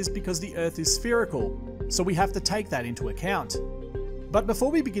occurred is because the Earth is spherical, so we have to take that into account. But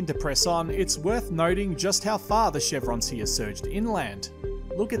before we begin to press on, it's worth noting just how far the chevrons here surged inland.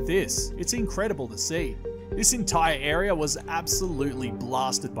 Look at this, it's incredible to see. This entire area was absolutely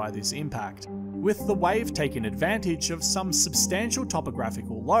blasted by this impact, with the wave taking advantage of some substantial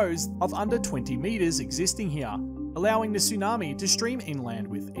topographical lows of under 20 meters existing here, allowing the tsunami to stream inland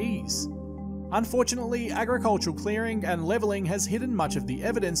with ease. Unfortunately, agricultural clearing and levelling has hidden much of the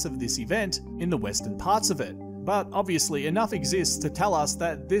evidence of this event in the western parts of it, but obviously enough exists to tell us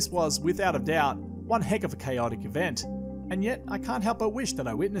that this was, without a doubt, one heck of a chaotic event, and yet I can't help but wish that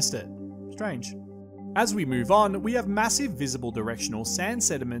I witnessed it. Strange. As we move on, we have massive visible directional sand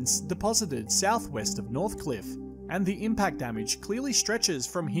sediments deposited southwest of Northcliffe, and the impact damage clearly stretches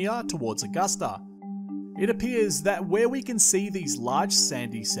from here towards Augusta. It appears that where we can see these large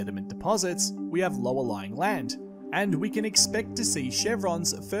sandy sediment deposits, we have lower lying land, and we can expect to see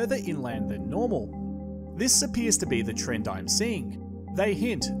chevrons further inland than normal. This appears to be the trend I'm seeing. They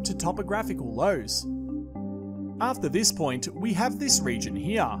hint to topographical lows. After this point, we have this region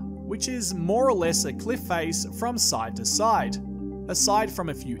here, which is more or less a cliff face from side to side, aside from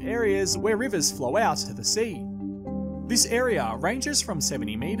a few areas where rivers flow out to the sea. This area ranges from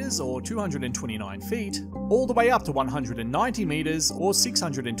 70 meters or 229 feet, all the way up to 190 meters or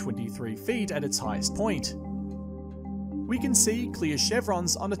 623 feet at its highest point. We can see clear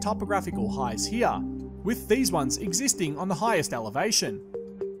chevrons on the topographical highs here, with these ones existing on the highest elevation.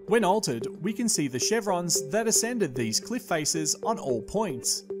 When altered, we can see the chevrons that ascended these cliff faces on all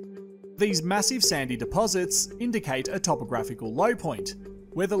points. These massive sandy deposits indicate a topographical low point,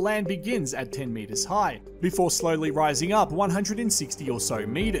 where the land begins at 10 meters high, before slowly rising up 160 or so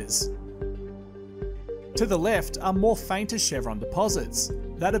meters. To the left are more fainter chevron deposits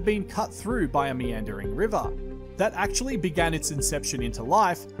that have been cut through by a meandering river that actually began its inception into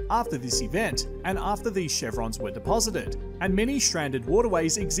life after this event and after these chevrons were deposited, and many stranded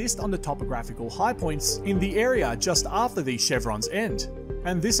waterways exist on the topographical high points in the area just after these chevrons end.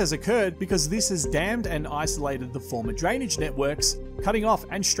 And this has occurred because this has dammed and isolated the former drainage networks, cutting off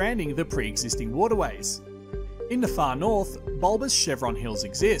and stranding the pre-existing waterways. In the far north, bulbous chevron hills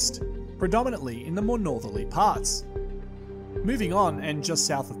exist, predominantly in the more northerly parts. Moving on, and just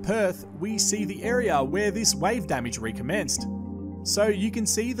south of Perth, we see the area where this wave damage recommenced. So you can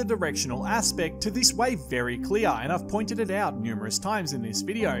see the directional aspect to this wave very clear, and I've pointed it out numerous times in this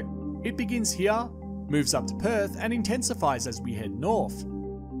video. It begins here, moves up to Perth, and intensifies as we head north.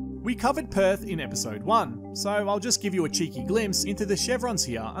 We covered Perth in episode 1, so I'll just give you a cheeky glimpse into the chevrons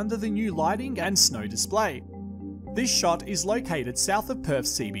here under the new lighting and snow display. This shot is located south of Perth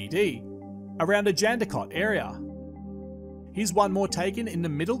CBD, around a Jandakot area. Here's one more taken in the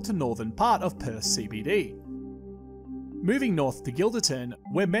middle to northern part of Perth CBD. Moving north to Gilderton,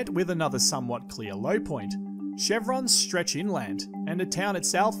 we're met with another somewhat clear low point. Chevrons stretch inland, and the town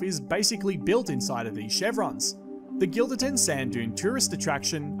itself is basically built inside of these chevrons. The Gilderton sand dune tourist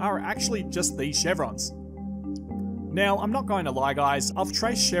attraction are actually just these chevrons. Now, I'm not going to lie guys, I've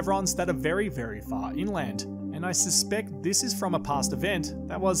traced chevrons that are very far inland, and I suspect this is from a past event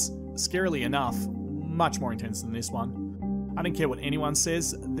that was, scarily enough, much more intense than this one. I don't care what anyone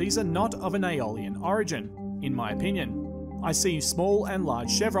says, these are not of an Aeolian origin, in my opinion. I see small and large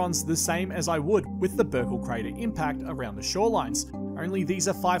chevrons the same as I would with the Burckle crater impact around the shorelines, only these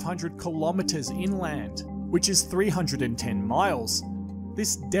are 500 kilometers inland, which is 310 miles.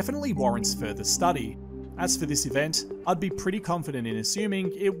 This definitely warrants further study. As for this event, I'd be pretty confident in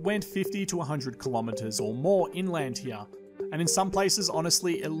assuming it went 50 to 100 kilometers or more inland here, and in some places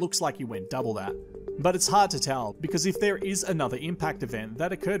honestly it looks like it went double that. But it's hard to tell, because if there is another impact event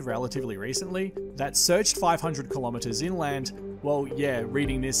that occurred relatively recently that surged 500 kilometers inland, well yeah,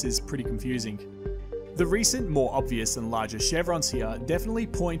 reading this is pretty confusing. The recent, more obvious and larger chevrons here definitely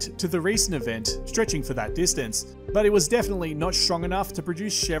point to the recent event stretching for that distance, but it was definitely not strong enough to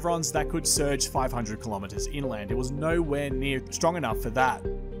produce chevrons that could surge 500 kilometers inland. It was nowhere near strong enough for that.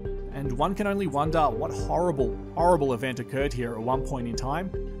 And one can only wonder what horrible event occurred here at one point in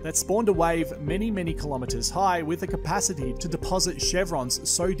time that spawned a wave many kilometers high with the capacity to deposit chevrons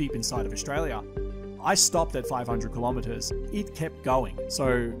so deep inside of Australia. I stopped at 500 kilometers, it kept going.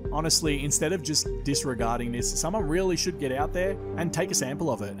 So honestly, instead of just disregarding this, someone really should get out there and take a sample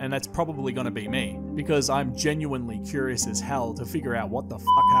of it, and that's probably going to be me, because I'm genuinely curious as hell to figure out what the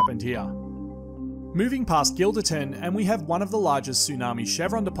fuck happened here. Moving past Gilderton, and we have one of the largest tsunami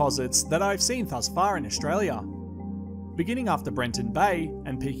chevron deposits that I've seen thus far in Australia. Beginning after Brenton Bay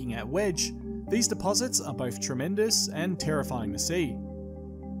and peaking at Wedge, these deposits are both tremendous and terrifying to see.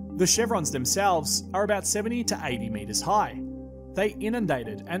 The chevrons themselves are about 70 to 80 meters high. They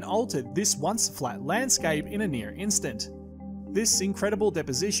inundated and altered this once flat landscape in a near instant. This incredible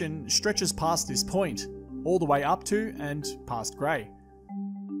deposition stretches past this point, all the way up to and past Grey.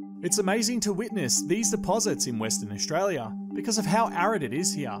 It's amazing to witness these deposits in Western Australia because of how arid it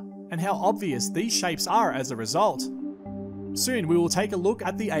is here, and how obvious these shapes are as a result. Soon we will take a look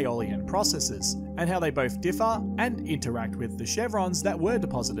at the Aeolian processes, and how they both differ and interact with the chevrons that were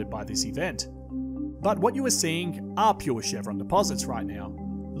deposited by this event. But what you are seeing are pure chevron deposits right now.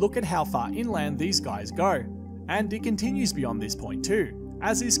 Look at how far inland these guys go, and it continues beyond this point too,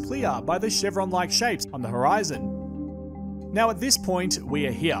 as is clear by the chevron-like shapes on the horizon. Now at this point we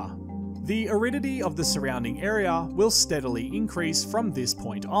are here. The aridity of the surrounding area will steadily increase from this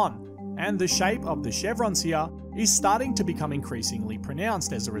point on, and the shape of the chevrons here is starting to become increasingly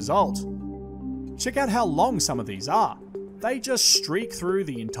pronounced as a result. Check out how long some of these are. They just streak through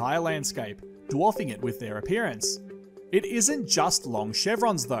the entire landscape, dwarfing it with their appearance. It isn't just long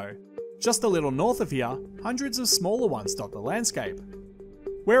chevrons though. Just a little north of here, hundreds of smaller ones dot the landscape.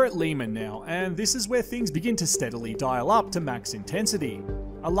 We're at Lehman now, and this is where things begin to steadily dial up to max intensity.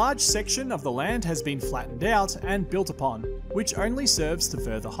 A large section of the land has been flattened out and built upon, which only serves to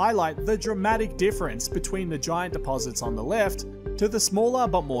further highlight the dramatic difference between the giant deposits on the left to the smaller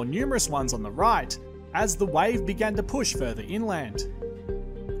but more numerous ones on the right, as the wave began to push further inland.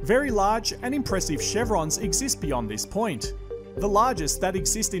 Very large and impressive chevrons exist beyond this point, the largest that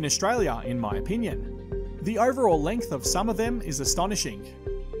exist in Australia in my opinion. The overall length of some of them is astonishing.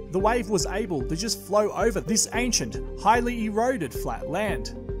 The wave was able to just flow over this ancient, highly eroded flat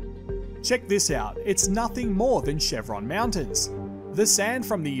land. Check this out, it's nothing more than chevron mountains. The sand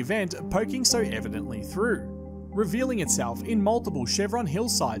from the event poking so evidently through, revealing itself in multiple chevron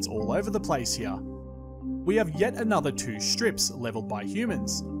hillsides all over the place here. We have yet another 2 strips leveled by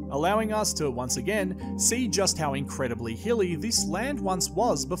humans, allowing us to once again see just how incredibly hilly this land once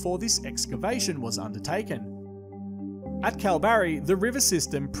was before this excavation was undertaken. At Kalbarri, the river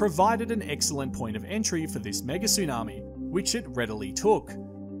system provided an excellent point of entry for this mega tsunami, which it readily took.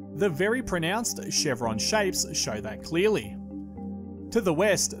 The very pronounced chevron shapes show that clearly. To the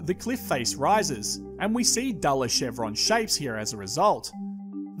west, the cliff face rises, and we see duller chevron shapes here as a result.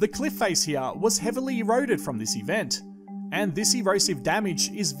 The cliff face here was heavily eroded from this event, and this erosive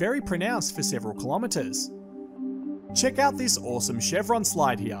damage is very pronounced for several kilometers. Check out this awesome chevron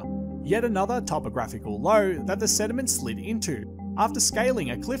slide here. Yet another topographical low that the sediment slid into after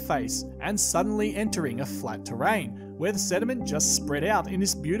scaling a cliff face and suddenly entering a flat terrain where the sediment just spread out in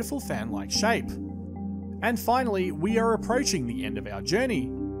this beautiful fan-like shape. And finally, we are approaching the end of our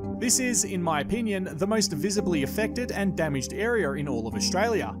journey. This is, in my opinion, the most visibly affected and damaged area in all of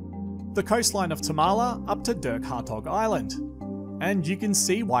Australia, the coastline of Tamala up to Dirk Hartog Island. And you can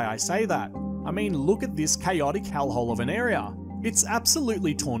see why I say that. I mean, look at this chaotic hellhole of an area. It's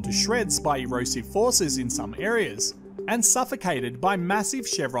absolutely torn to shreds by erosive forces in some areas, and suffocated by massive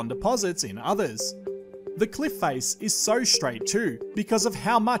chevron deposits in others. The cliff face is so straight too, because of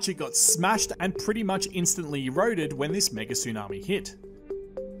how much it got smashed and pretty much instantly eroded when this mega tsunami hit.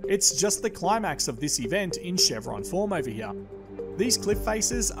 It's just the climax of this event in chevron form over here. These cliff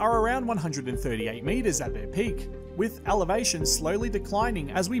faces are around 138 meters at their peak, with elevation slowly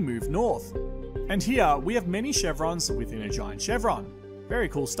declining as we move north. And here we have many chevrons within a giant chevron. Very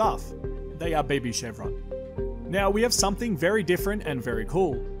cool stuff. They are baby chevron. Now we have something very different and very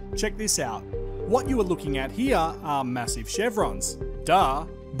cool. Check this out. What you are looking at here are massive chevrons. Duh.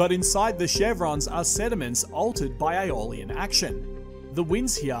 But inside the chevrons are sediments altered by aeolian action. The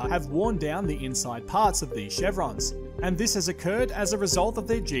winds here have worn down the inside parts of these chevrons, and this has occurred as a result of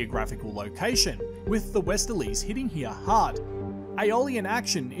their geographical location, with the westerlies hitting here hard. Aeolian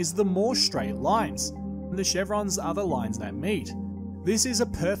action is the more straight lines. The chevrons are the lines that meet. This is a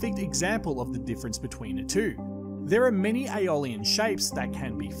perfect example of the difference between the two. There are many aeolian shapes that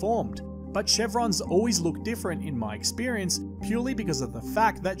can be formed, but chevrons always look different in my experience purely because of the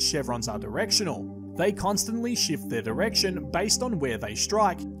fact that chevrons are directional. They constantly shift their direction based on where they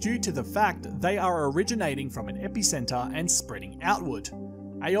strike due to the fact they are originating from an epicenter and spreading outward.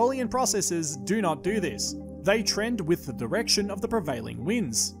 Aeolian processes do not do this. They trend with the direction of the prevailing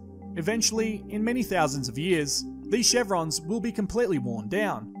winds. Eventually, in many thousands of years, these chevrons will be completely worn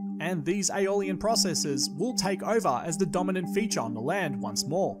down, and these aeolian processes will take over as the dominant feature on the land once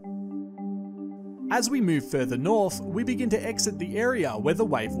more. As we move further north, we begin to exit the area where the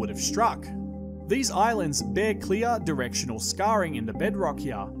wave would have struck. These islands bear clear directional scarring in the bedrock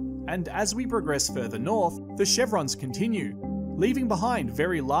here, and as we progress further north, the chevrons continue, leaving behind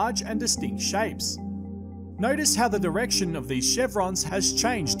very large and distinct shapes. Notice how the direction of these chevrons has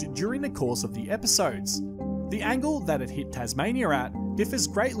changed during the course of the episodes. The angle that it hit Tasmania at differs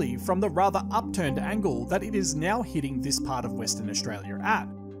greatly from the rather upturned angle that it is now hitting this part of Western Australia at,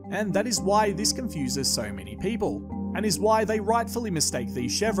 and that is why this confuses so many people, and is why they rightfully mistake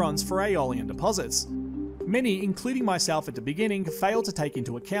these chevrons for aeolian deposits. Many, including myself at the beginning, fail to take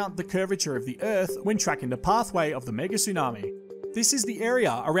into account the curvature of the Earth when tracking the pathway of the mega tsunami. This is the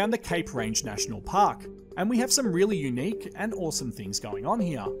area around the Cape Range National Park, and we have some really unique and awesome things going on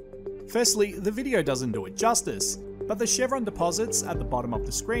here. Firstly, the video doesn't do it justice, but the chevron deposits at the bottom of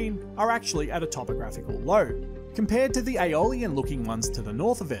the screen are actually at a topographical low, compared to the aeolian looking ones to the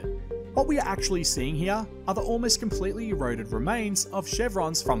north of it. What we are actually seeing here are the almost completely eroded remains of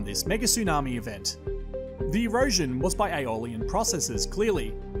chevrons from this mega tsunami event. The erosion was by aeolian processes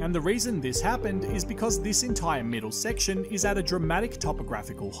clearly, and the reason this happened is because this entire middle section is at a dramatic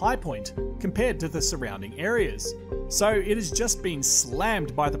topographical high point compared to the surrounding areas. So it has just been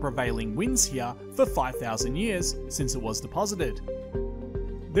slammed by the prevailing winds here for 5,000 years since it was deposited.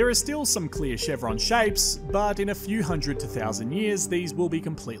 There are still some clear chevron shapes, but in a few hundred to thousand years these will be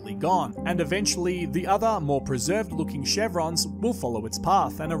completely gone, and eventually the other, more preserved looking chevrons will follow its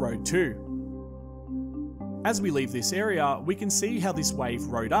path and erode too. As we leave this area, we can see how this wave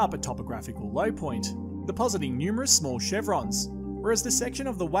rode up a topographical low point, depositing numerous small chevrons, whereas the section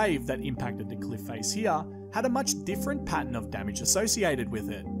of the wave that impacted the cliff face here had a much different pattern of damage associated with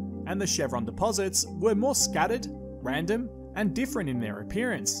it, and the chevron deposits were more scattered, random, and different in their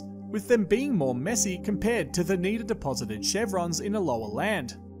appearance, with them being more messy compared to the needle deposited chevrons in the lower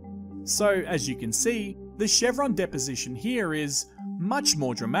land. So as you can see, the chevron deposition here is much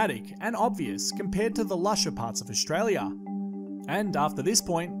more dramatic and obvious compared to the lusher parts of Australia. And after this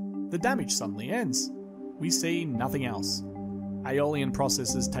point, the damage suddenly ends. We see nothing else. Aeolian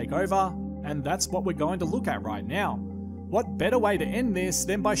processes take over, and that's what we're going to look at right now. What better way to end this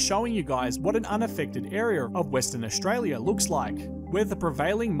than by showing you guys what an unaffected area of Western Australia looks like, where the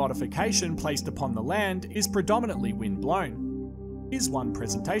prevailing modification placed upon the land is predominantly wind-blown. Here's one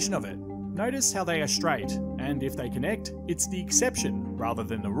presentation of it. Notice how they are straight, and if they connect, it's the exception rather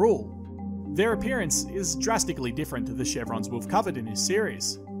than the rule. Their appearance is drastically different to the chevrons we've covered in this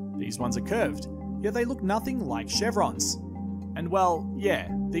series. These ones are curved, yet they look nothing like chevrons. And well, yeah,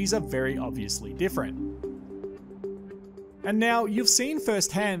 these are very obviously different. And now you've seen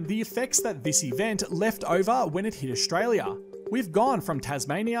firsthand the effects that this event left over when it hit Australia. We've gone from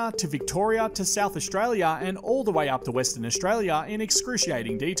Tasmania to Victoria to South Australia and all the way up to Western Australia in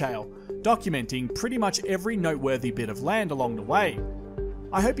excruciating detail, documenting pretty much every noteworthy bit of land along the way.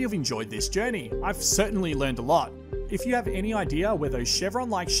 I hope you've enjoyed this journey. I've certainly learned a lot. If you have any idea where those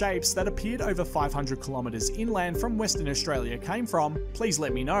chevron-like shapes that appeared over 500 kilometers inland from Western Australia came from, please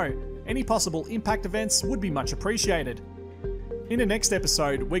let me know. Any possible impact events would be much appreciated. In the next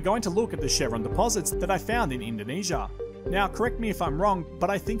episode, we're going to look at the chevron deposits that I found in Indonesia. Now, correct me if I'm wrong, but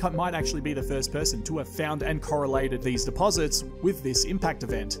I think I might actually be the first person to have found and correlated these deposits with this impact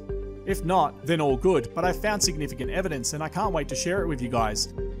event. If not, then all good, but I found significant evidence and I can't wait to share it with you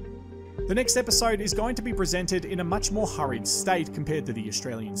guys. The next episode is going to be presented in a much more hurried state compared to the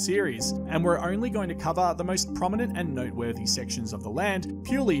Australian series, and we're only going to cover the most prominent and noteworthy sections of the land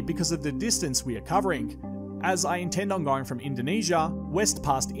purely because of the distance we are covering, as I intend on going from Indonesia, west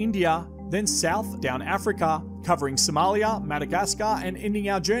past India, then south down Africa, covering Somalia, Madagascar, and ending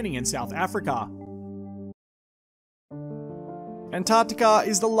our journey in South Africa. Antarctica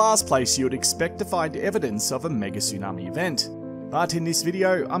is the last place you would expect to find evidence of a mega tsunami event. But in this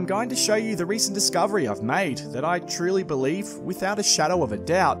video, I'm going to show you the recent discovery I've made that I truly believe, without a shadow of a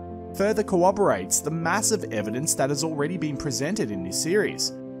doubt, further corroborates the massive evidence that has already been presented in this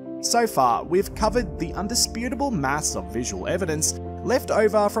series. So far, we've covered the undisputable mass of visual evidence left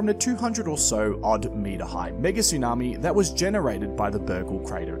over from the 200 or so odd meter high mega tsunami that was generated by the Burckle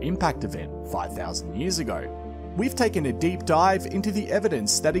crater impact event 5,000 years ago. We've taken a deep dive into the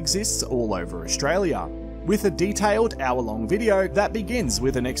evidence that exists all over Australia, with a detailed hour-long video that begins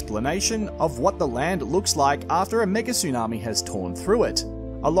with an explanation of what the land looks like after a mega tsunami has torn through it,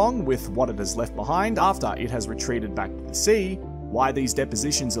 along with what it has left behind after it has retreated back to the sea, why these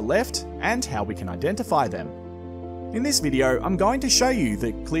depositions are left, and how we can identify them. In this video, I'm going to show you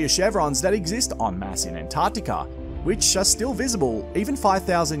the clear chevrons that exist en masse in Antarctica, which are still visible even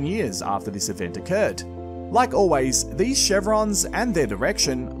 5,000 years after this event occurred. Like always, these chevrons and their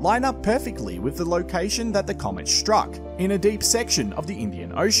direction line up perfectly with the location that the comet struck, in a deep section of the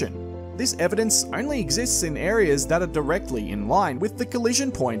Indian Ocean. This evidence only exists in areas that are directly in line with the collision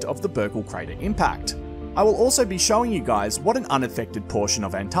point of the Burckle crater impact. I will also be showing you guys what an unaffected portion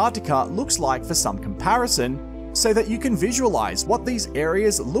of Antarctica looks like for some comparison, so that you can visualize what these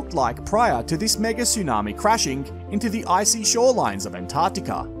areas looked like prior to this mega tsunami crashing into the icy shorelines of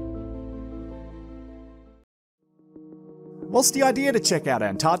Antarctica. Whilst the idea to check out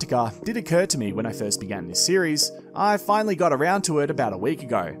Antarctica did occur to me when I first began this series, I finally got around to it about a week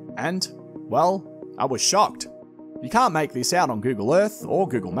ago, and, well, I was shocked. You can't make this out on Google Earth or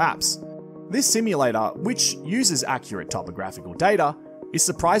Google Maps. This simulator, which uses accurate topographical data, is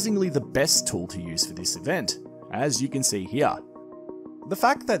surprisingly the best tool to use for this event, as you can see here. The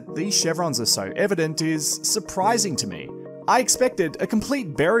fact that these chevrons are so evident is surprising to me. I expected a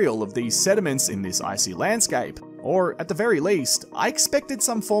complete burial of these sediments in this icy landscape, or at the very least, I expected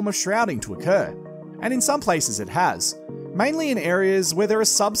some form of shrouding to occur, and in some places it has, mainly in areas where there are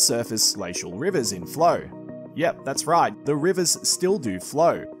subsurface glacial rivers in flow. Yep, that's right, the rivers still do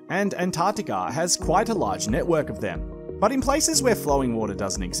flow, and Antarctica has quite a large network of them. But in places where flowing water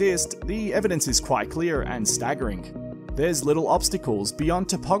doesn't exist, the evidence is quite clear and staggering. There's little obstacles beyond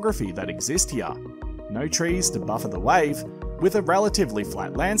topography that exist here. No trees to buffer the wave, with a relatively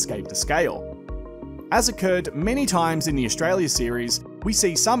flat landscape to scale. As occurred many times in the Australia series, we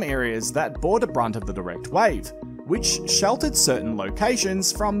see some areas that bore the brunt of the direct wave, which sheltered certain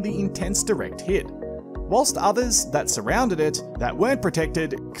locations from the intense direct hit, whilst others that surrounded it, that weren't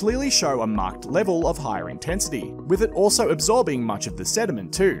protected, clearly show a marked level of higher intensity, with it also absorbing much of the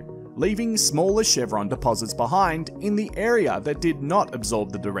sediment too, leaving smaller chevron deposits behind in the area that did not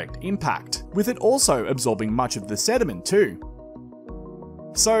absorb the direct impact, with it also absorbing much of the sediment too.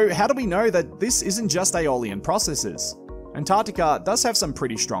 So how do we know that this isn't just aeolian processes? Antarctica does have some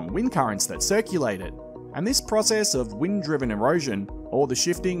pretty strong wind currents that circulate it, and this process of wind-driven erosion, or the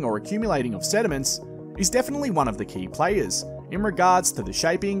shifting or accumulating of sediments, is definitely one of the key players in regards to the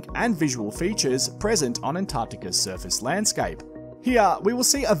shaping and visual features present on Antarctica's surface landscape. Here, we will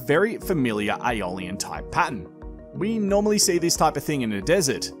see a very familiar aeolian type pattern. We normally see this type of thing in a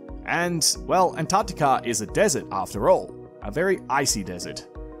desert, and, well, Antarctica is a desert after all. A very icy desert.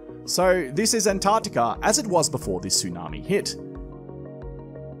 So this is Antarctica as it was before this tsunami hit.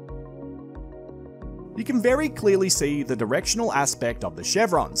 You can very clearly see the directional aspect of the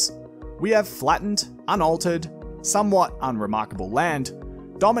chevrons. We have flattened, unaltered, somewhat unremarkable land,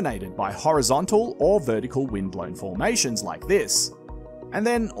 dominated by horizontal or vertical wind-blown formations like this. And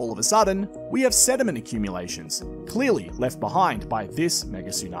then, all of a sudden, we have sediment accumulations, clearly left behind by this mega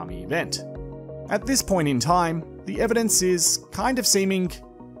tsunami event. At this point in time, the evidence is kind of seeming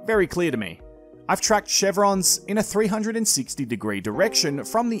very clear to me. I've tracked chevrons in a 360-degree direction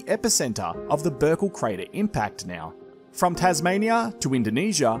from the epicenter of the Burckle crater impact now. From Tasmania to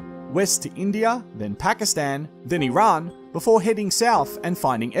Indonesia, west to India, then Pakistan, then Iran, before heading south and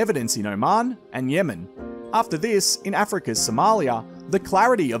finding evidence in Oman and Yemen. After this, in Africa's Somalia, the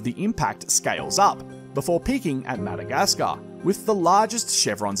clarity of the impact scales up, before peaking at Madagascar, with the largest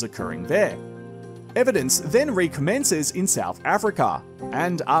chevrons occurring there. Evidence then recommences in South Africa,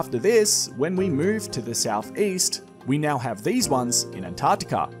 and after this, when we move to the southeast, we now have these ones in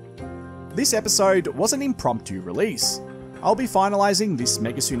Antarctica. This episode was an impromptu release. I'll be finalising this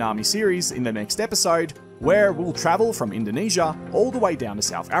Mega Tsunami series in the next episode, where we'll travel from Indonesia all the way down to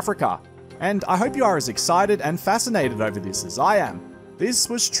South Africa, and I hope you are as excited and fascinated over this as I am. This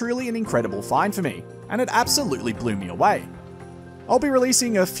was truly an incredible find for me, and it absolutely blew me away. I'll be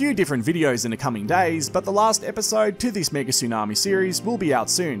releasing a few different videos in the coming days, but the last episode to this Mega Tsunami series will be out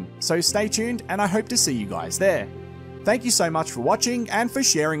soon, so stay tuned and I hope to see you guys there. Thank you so much for watching and for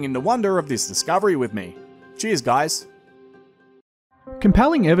sharing in the wonder of this discovery with me. Cheers guys!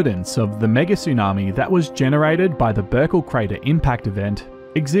 Compelling evidence of the mega tsunami that was generated by the Burckle crater impact event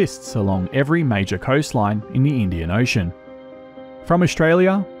exists along every major coastline in the Indian Ocean. From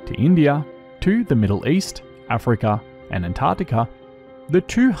Australia to India to the Middle East, Africa and Antarctica, the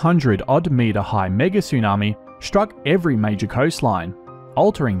 200-odd metre high mega tsunami struck every major coastline,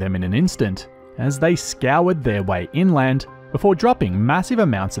 altering them in an instant as they scoured their way inland before dropping massive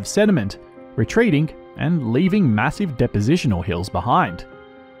amounts of sediment, retreating and leaving massive depositional hills behind.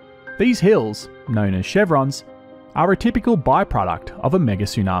 These hills, known as chevrons, are a typical byproduct of a mega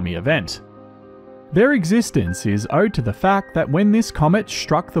tsunami event. Their existence is owed to the fact that when this comet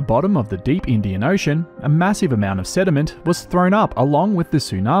struck the bottom of the deep Indian Ocean, a massive amount of sediment was thrown up along with the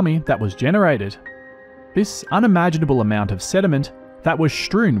tsunami that was generated. This unimaginable amount of sediment that was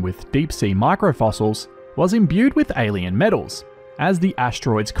strewn with deep-sea microfossils was imbued with alien metals, as the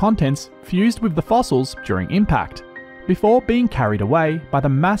asteroid's contents fused with the fossils during impact, before being carried away by the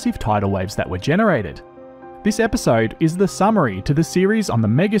massive tidal waves that were generated. This episode is the summary to the series on the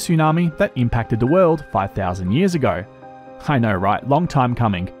mega tsunami that impacted the world 5,000 years ago. I know, right? Long time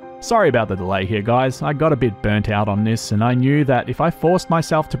coming. Sorry about the delay here, guys. I got a bit burnt out on this, and I knew that if I forced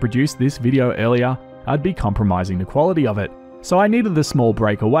myself to produce this video earlier, I'd be compromising the quality of it. So I needed a small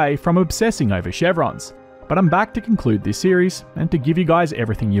break away from obsessing over chevrons. But I'm back to conclude this series, and to give you guys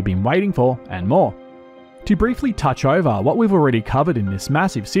everything you've been waiting for, and more. To briefly touch over what we've already covered in this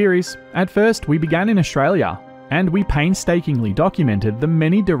massive series, at first we began in Australia, and we painstakingly documented the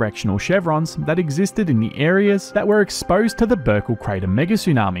many directional chevrons that existed in the areas that were exposed to the Burckle crater mega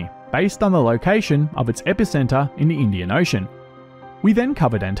tsunami, based on the location of its epicenter in the Indian Ocean. We then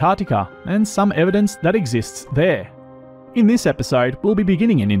covered Antarctica, and some evidence that exists there. In this episode, we'll be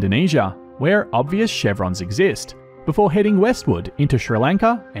beginning in Indonesia, where obvious chevrons exist, before heading westward into Sri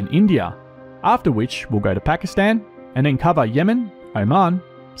Lanka and India, after which we'll go to Pakistan, and then cover Yemen, Oman,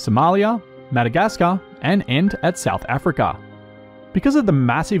 Somalia, Madagascar, and end at South Africa. Because of the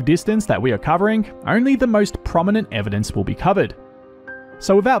massive distance that we are covering, only the most prominent evidence will be covered.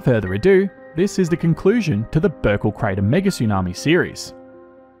 So without further ado, this is the conclusion to the Burckle crater mega tsunami series.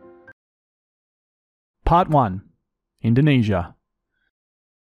 Part 1. Indonesia.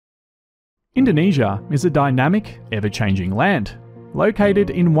 Indonesia is a dynamic, ever-changing land,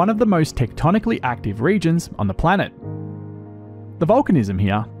 located in one of the most tectonically active regions on the planet. The volcanism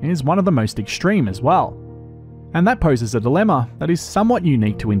here is one of the most extreme as well, and that poses a dilemma that is somewhat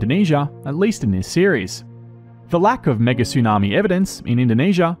unique to Indonesia, at least in this series. The lack of mega tsunami evidence in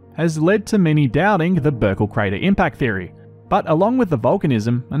Indonesia has led to many doubting the Burckle crater impact theory, but along with the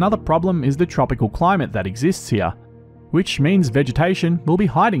volcanism, another problem is the tropical climate that exists here, which means vegetation will be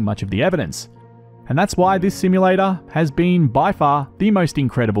hiding much of the evidence. And that's why this simulator has been by far the most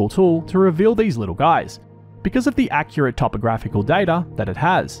incredible tool to reveal these little guys, because of the accurate topographical data that it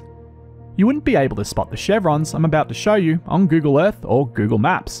has. You wouldn't be able to spot the chevrons I'm about to show you on Google Earth or Google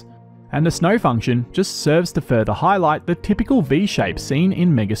Maps, and the snow function just serves to further highlight the typical V-shape seen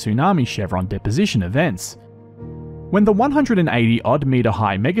in mega tsunami chevron deposition events. When the 180-odd metre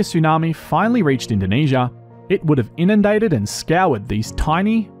high mega tsunami finally reached Indonesia, it would have inundated and scoured these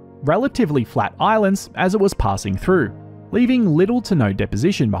tiny, relatively flat islands as it was passing through, leaving little to no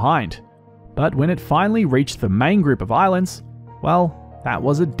deposition behind. But when it finally reached the main group of islands, well, that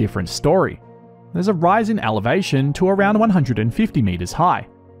was a different story. There's a rise in elevation to around 150 metres high.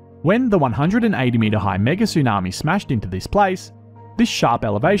 When the 180 metre high mega tsunami smashed into this place, this sharp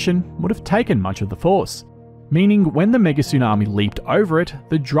elevation would have taken much of the force, meaning when the mega tsunami leaped over it,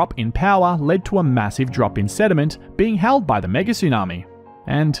 the drop in power led to a massive drop in sediment being held by the mega tsunami.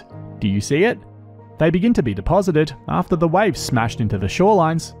 And do you see it? They begin to be deposited after the waves smashed into the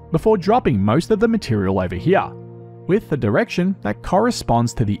shorelines before dropping most of the material over here, with a direction that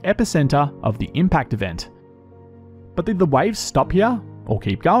corresponds to the epicenter of the impact event. But did the waves stop here or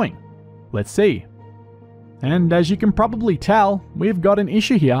keep going? Let's see. And as you can probably tell, we've got an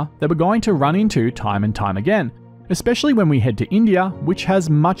issue here that we're going to run into time and time again, especially when we head to India, which has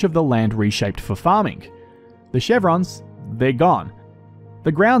much of the land reshaped for farming. The chevrons, they're gone.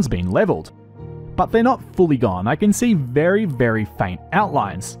 The ground's been leveled. But they're not fully gone. I can see very, very faint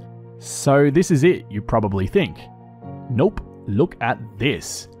outlines. So this is it, you probably think. Nope, look at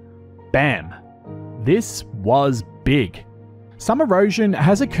this. Bam! This was big. Some erosion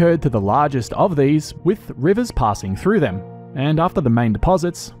has occurred to the largest of these, with rivers passing through them, and after the main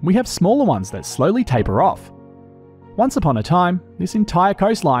deposits, we have smaller ones that slowly taper off. Once upon a time, this entire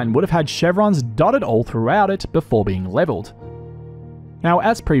coastline would have had chevrons dotted all throughout it before being leveled. Now,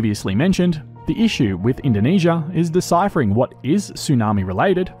 as previously mentioned, the issue with Indonesia is deciphering what is tsunami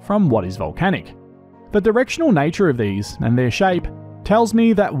related from what is volcanic. The directional nature of these and their shape tells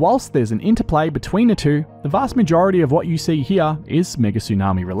me that whilst there's an interplay between the two, the vast majority of what you see here is mega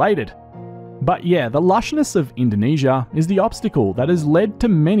tsunami related. But yeah, the lushness of Indonesia is the obstacle that has led to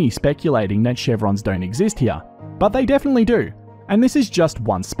many speculating that chevrons don't exist here. But they definitely do. And this is just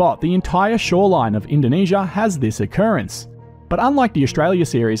one spot. The entire shoreline of Indonesia has this occurrence. But unlike the Australia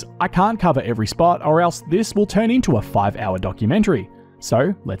series, I can't cover every spot or else this will turn into a 5-hour documentary.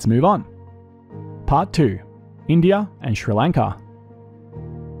 So let's move on. Part 2. India and Sri Lanka.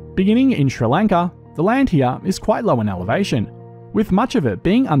 Beginning in Sri Lanka, the land here is quite low in elevation, with much of it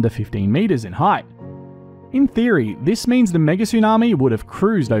being under 15 meters in height. In theory, this means the mega tsunami would have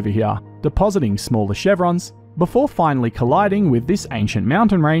cruised over here, depositing smaller chevrons, before finally colliding with this ancient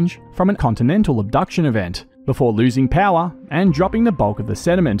mountain range from a continental abduction event, before losing power and dropping the bulk of the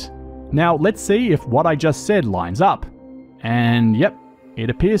sediment. Now let's see if what I just said lines up. And yep, it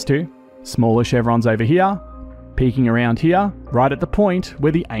appears to. Smaller chevrons over here, peaking around here, right at the point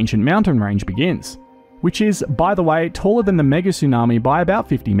where the ancient mountain range begins, which is, by the way, taller than the mega tsunami by about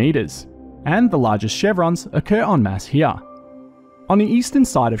 50 meters. And the largest chevrons occur en masse here. On the eastern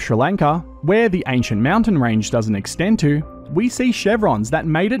side of Sri Lanka, where the ancient mountain range doesn't extend to, we see chevrons that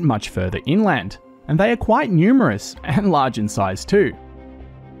made it much further inland, and they are quite numerous and large in size too.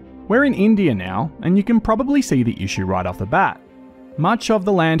 We're in India now, and you can probably see the issue right off the bat. Much of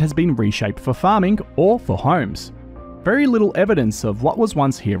the land has been reshaped for farming or for homes. Very little evidence of what was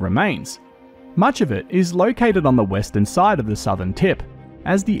once here remains. Much of it is located on the western side of the southern tip,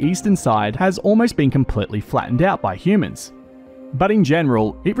 as the eastern side has almost been completely flattened out by humans. But in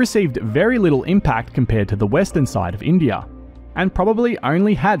general, it received very little impact compared to the western side of India, and probably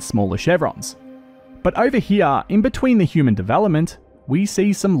only had smaller chevrons. But over here, in between the human development, we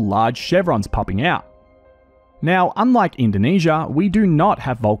see some large chevrons popping out. Now, unlike Indonesia, we do not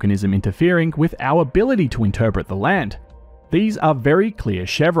have volcanism interfering with our ability to interpret the land. These are very clear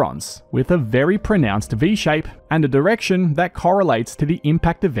chevrons, with a very pronounced V-shape and a direction that correlates to the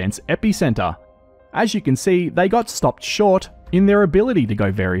impact event's epicenter. As you can see, they got stopped short in their ability to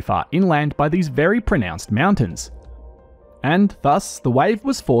go very far inland by these very pronounced mountains. And thus, the wave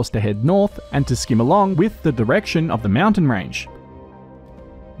was forced to head north and to skim along with the direction of the mountain range.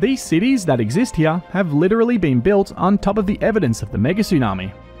 These cities that exist here have literally been built on top of the evidence of the mega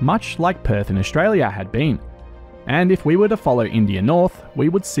tsunami, much like Perth in Australia had been. And if we were to follow India north, we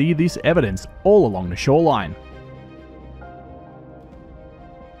would see this evidence all along the shoreline.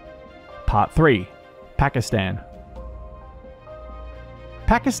 Part 3. Pakistan.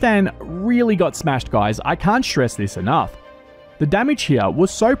 Pakistan really got smashed, guys. I can't stress this enough. The damage here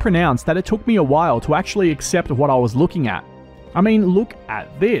was so pronounced that it took me a while to actually accept what I was looking at. I mean, look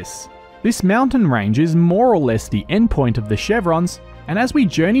at this. This mountain range is more or less the endpoint of the chevrons, and as we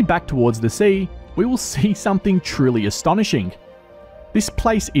journey back towards the sea, we will see something truly astonishing. This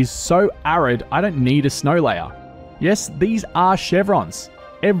place is so arid, I don't need a snow layer. Yes, these are chevrons.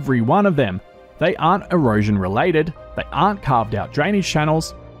 Every one of them. They aren't erosion related, they aren't carved out drainage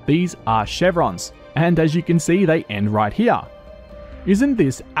channels, these are chevrons. And as you can see, they end right here. Isn't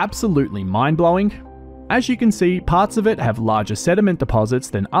this absolutely mind-blowing? As you can see, parts of it have larger sediment deposits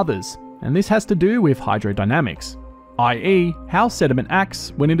than others, and this has to do with hydrodynamics, i.e. how sediment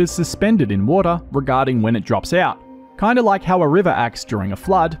acts when it is suspended in water regarding when it drops out, kinda like how a river acts during a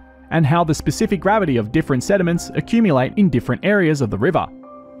flood, and how the specific gravity of different sediments accumulate in different areas of the river.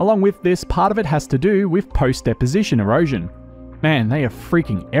 Along with this, part of it has to do with post-deposition erosion. Man, they are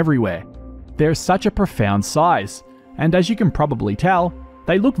freaking everywhere. They're such a profound size, and as you can probably tell,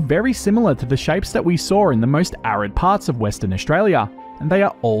 they look very similar to the shapes that we saw in the most arid parts of Western Australia, and they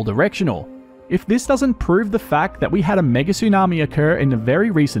are all directional. If this doesn't prove the fact that we had a mega tsunami occur in the very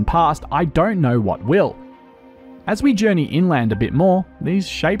recent past, I don't know what will. As we journey inland a bit more, these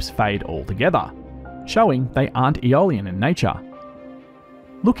shapes fade altogether, showing they aren't aeolian in nature.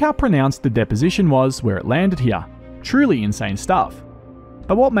 Look how pronounced the deposition was where it landed here. Truly insane stuff.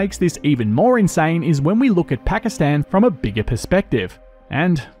 But what makes this even more insane is when we look at Pakistan from a bigger perspective.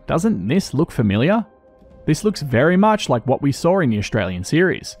 And doesn't this look familiar? This looks very much like what we saw in the Australian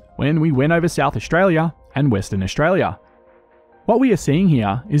series, when we went over South Australia and Western Australia. What we are seeing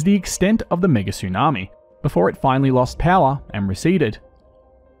here is the extent of the mega tsunami, before it finally lost power and receded.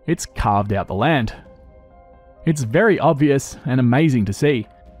 It's carved out the land. It's very obvious and amazing to see.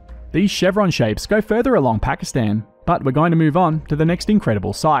 These chevron shapes go further along Pakistan, but we're going to move on to the next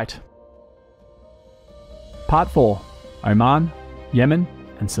incredible site. Part 4. Oman, Yemen,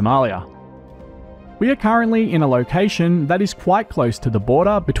 and Somalia. We are currently in a location that is quite close to the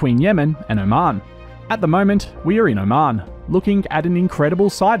border between Yemen and Oman. At the moment, we are in Oman, looking at an incredible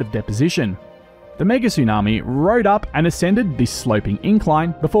site of deposition. The mega tsunami rode up and ascended this sloping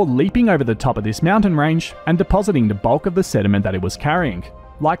incline before leaping over the top of this mountain range and depositing the bulk of the sediment that it was carrying,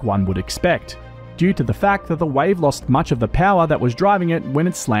 like one would expect, due to the fact that the wave lost much of the power that was driving it when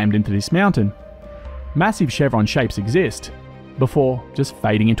it slammed into this mountain. Massive chevron shapes exist, before just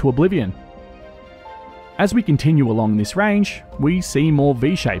fading into oblivion. As we continue along this range, we see more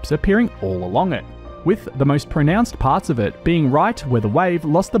V-shapes appearing all along it, with the most pronounced parts of it being right where the wave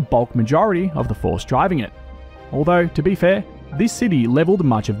lost the bulk majority of the force driving it. Although, to be fair, this city leveled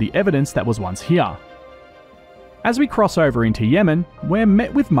much of the evidence that was once here. As we cross over into Yemen, we're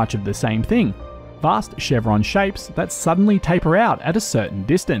met with much of the same thing, vast chevron shapes that suddenly taper out at a certain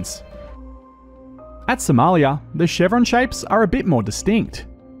distance. At Somalia, the chevron shapes are a bit more distinct.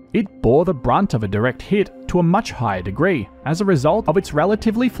 It bore the brunt of a direct hit to a much higher degree as a result of its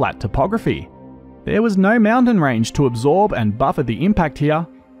relatively flat topography. There was no mountain range to absorb and buffer the impact here,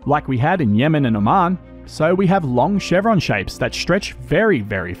 like we had in Yemen and Oman, so we have long chevron shapes that stretch very,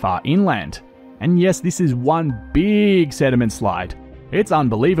 very far inland. And yes, this is one big sediment slide. It's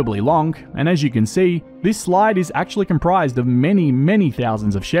unbelievably long, and as you can see, this slide is actually comprised of many, many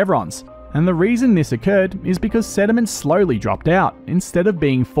thousands of chevrons. And the reason this occurred is because sediment slowly dropped out, instead of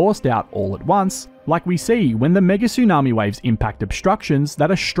being forced out all at once, like we see when the mega tsunami waves impact obstructions that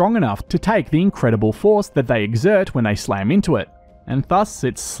are strong enough to take the incredible force that they exert when they slam into it, and thus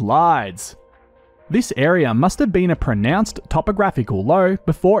it slides. This area must have been a pronounced topographical low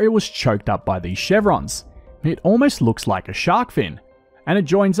before it was choked up by these chevrons. It almost looks like a shark fin, and it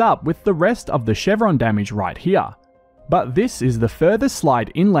joins up with the rest of the chevron damage right here. But this is the furthest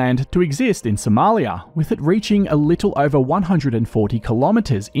slide inland to exist in Somalia, with it reaching a little over 140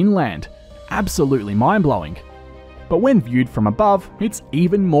 kilometers inland. Absolutely mind-blowing. But when viewed from above, it's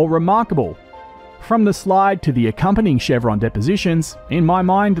even more remarkable. From the slide to the accompanying chevron depositions, in my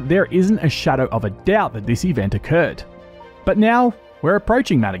mind there isn't a shadow of a doubt that this event occurred. But now, we're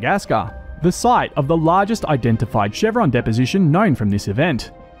approaching Madagascar, the site of the largest identified chevron deposition known from this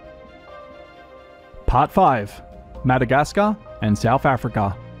event. Part 5. Madagascar and South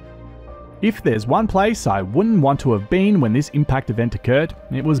Africa. If there's one place I wouldn't want to have been when this impact event occurred,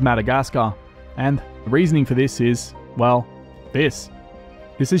 it was Madagascar. And the reasoning for this is, well, this.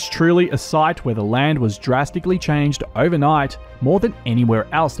 This is truly a site where the land was drastically changed overnight more than anywhere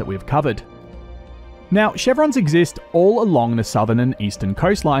else that we've covered. Now, chevrons exist all along the southern and eastern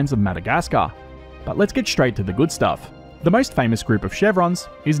coastlines of Madagascar, but let's get straight to the good stuff. The most famous group of chevrons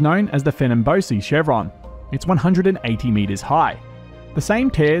is known as the Fenimbosi chevron. It's 180 meters high. The same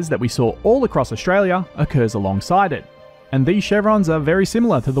tears that we saw all across Australia occurs alongside it, and these chevrons are very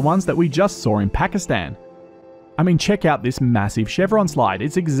similar to the ones that we just saw in Pakistan. I mean, check out this massive chevron slide.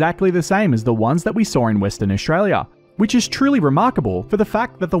 It's exactly the same as the ones that we saw in Western Australia, which is truly remarkable for the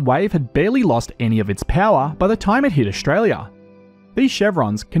fact that the wave had barely lost any of its power by the time it hit Australia. These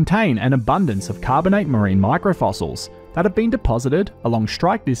chevrons contain an abundance of carbonate marine microfossils that have been deposited along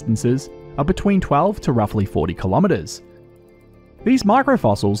strike distances of between 12 to roughly 40 kilometers. These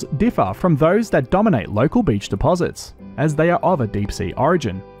microfossils differ from those that dominate local beach deposits, as they are of a deep sea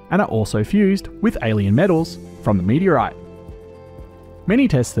origin, and are also fused with alien metals from the meteorite. Many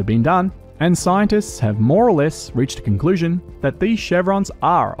tests have been done, and scientists have more or less reached a conclusion that these chevrons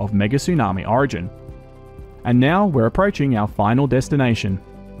are of mega tsunami origin. And now we're approaching our final destination,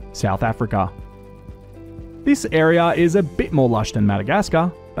 South Africa. This area is a bit more lush than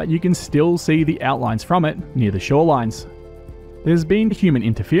Madagascar, but you can still see the outlines from it near the shorelines. There's been human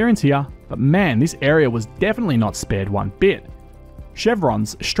interference here, but man, this area was definitely not spared one bit.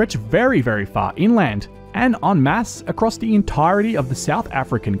 Chevrons stretch very, very far inland and en masse across the entirety of the South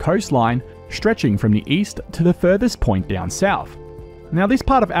African coastline, stretching from the east to the furthest point down south. Now, this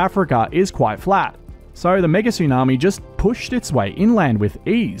part of Africa is quite flat, so the mega tsunami just pushed its way inland with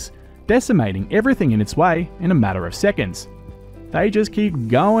ease, decimating everything in its way in a matter of seconds. They just keep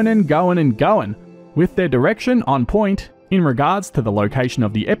going and going and going, with their direction on point in regards to the location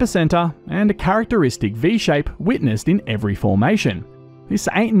of the epicenter and a characteristic V-shape witnessed in every formation. This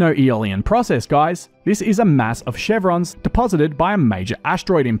ain't no Aeolian process, guys. This is a mass of chevrons deposited by a major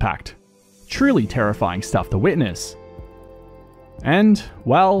asteroid impact. Truly terrifying stuff to witness. And,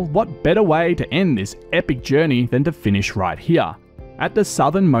 well, what better way to end this epic journey than to finish right here, at the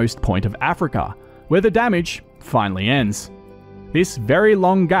southernmost point of Africa, where the damage finally ends. This very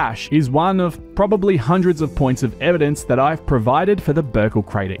long gash is one of probably hundreds of points of evidence that I've provided for the Burckle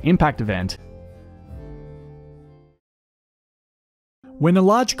crater impact event. When a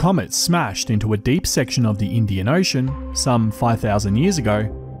large comet smashed into a deep section of the Indian Ocean, some 5,000 years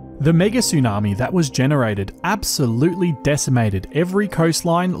ago, the mega tsunami that was generated absolutely decimated every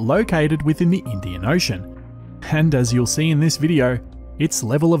coastline located within the Indian Ocean. And as you'll see in this video, its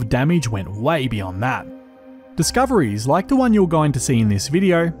level of damage went way beyond that. Discoveries like the one you're going to see in this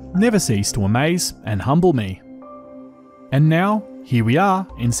video never cease to amaze and humble me. And now, here we are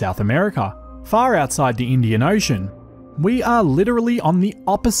in South America, far outside the Indian Ocean. We are literally on the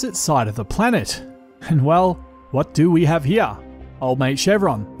opposite side of the planet. And well, what do we have here? Old mate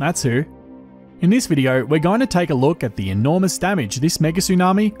Chevron, that's who. In this video, we're going to take a look at the enormous damage this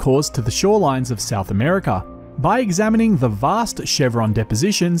megatsunami caused to the shorelines of South America by examining the vast chevron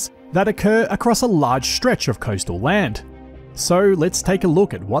depositions that occur across a large stretch of coastal land. So let's take a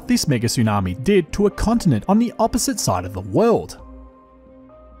look at what this megatsunami did to a continent on the opposite side of the world.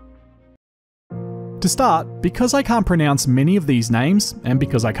 To start, because I can't pronounce many of these names, and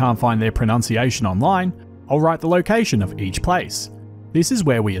because I can't find their pronunciation online, I'll write the location of each place. This is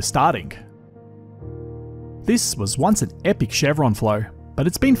where we are starting. This was once an epic chevron flow, but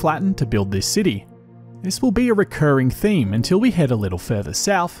it's been flattened to build this city. This will be a recurring theme until we head a little further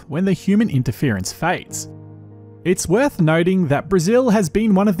south when the human interference fades. It's worth noting that Brazil has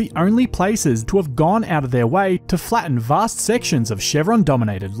been one of the only places to have gone out of their way to flatten vast sections of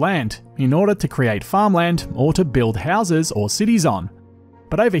chevron-dominated land in order to create farmland or to build houses or cities on.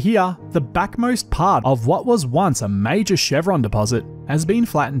 But over here, the backmost part of what was once a major chevron deposit has been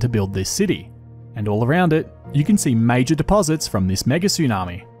flattened to build this city. And all around it, you can see major deposits from this mega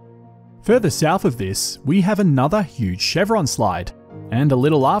tsunami. Further south of this, we have another huge chevron slide. And a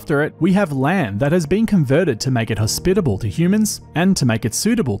little after it, we have land that has been converted to make it hospitable to humans and to make it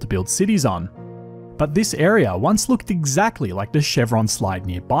suitable to build cities on. But this area once looked exactly like the chevron slide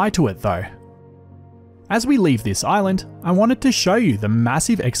nearby to it though. As we leave this island, I wanted to show you the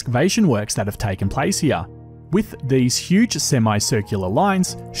massive excavation works that have taken place here, with these huge semicircular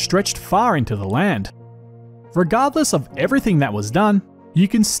lines stretched far into the land. Regardless of everything that was done, you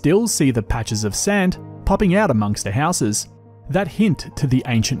can still see the patches of sand popping out amongst the houses that hint to the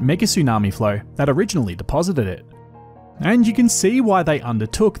ancient megatsunami flow that originally deposited it. And you can see why they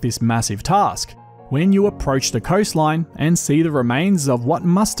undertook this massive task when you approach the coastline and see the remains of what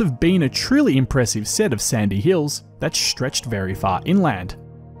must have been a truly impressive set of sandy hills that stretched very far inland.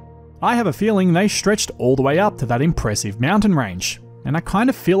 I have a feeling they stretched all the way up to that impressive mountain range, and I kind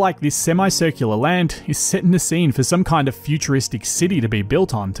of feel like this semicircular land is setting the scene for some kind of futuristic city to be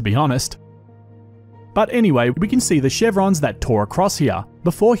built on, to be honest. But anyway, we can see the chevrons that tore across here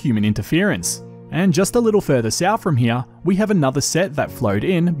before human interference. And just a little further south from here, we have another set that flowed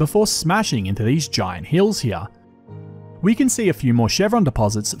in before smashing into these giant hills here. We can see a few more chevron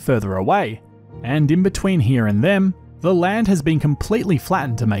deposits further away, and in between here and them, the land has been completely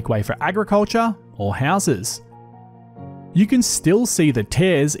flattened to make way for agriculture or houses. You can still see the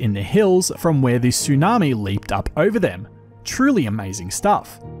tears in the hills from where this tsunami leaped up over them. Truly amazing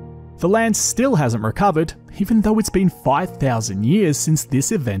stuff. The land still hasn't recovered, even though it's been 5,000 years since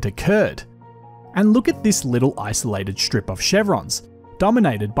this event occurred. And look at this little isolated strip of chevrons,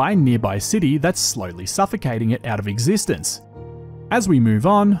 dominated by a nearby city that's slowly suffocating it out of existence. As we move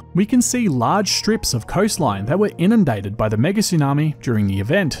on, we can see large strips of coastline that were inundated by the megatsunami during the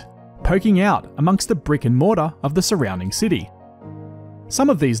event, poking out amongst the brick and mortar of the surrounding city. Some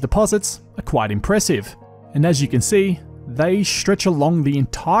of these deposits are quite impressive, and as you can see, they stretch along the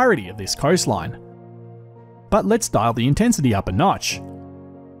entirety of this coastline. But let's dial the intensity up a notch.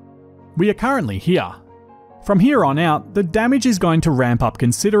 We are currently here. From here on out, the damage is going to ramp up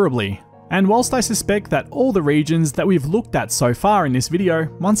considerably, and whilst I suspect that all the regions that we've looked at so far in this video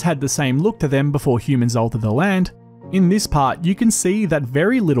once had the same look to them before humans altered the land, in this part you can see that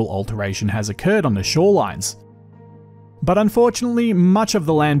very little alteration has occurred on the shorelines. But unfortunately, much of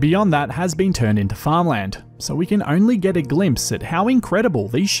the land beyond that has been turned into farmland, so we can only get a glimpse at how incredible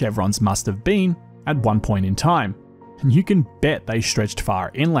these chevrons must have been at one point in time, and you can bet they stretched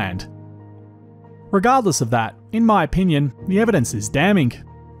far inland. Regardless of that, in my opinion, the evidence is damning.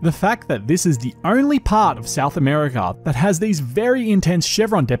 The fact that this is the only part of South America that has these very intense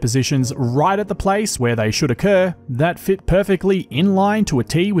chevron depositions right at the place where they should occur, that fit perfectly in line to a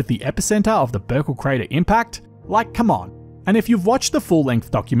T with the epicenter of the Burckle crater impact, like come on. And if you've watched the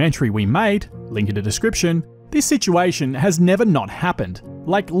full-length documentary we made, link in the description, this situation has never not happened.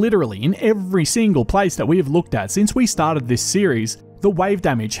 Like literally in every single place that we have looked at since we started this series, the wave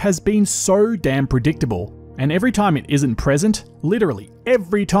damage has been so damn predictable. And every time it isn't present, literally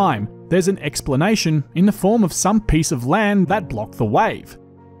every time, there's an explanation in the form of some piece of land that blocked the wave.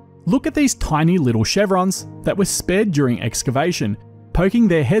 Look at these tiny little chevrons that were spared during excavation, poking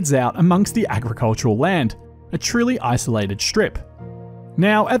their heads out amongst the agricultural land, a truly isolated strip.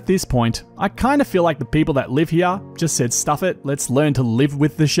 Now, at this point, I kind of feel like the people that live here just said stuff it, let's learn to live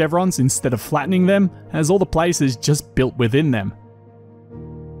with the chevrons instead of flattening them, as all the place is just built within them.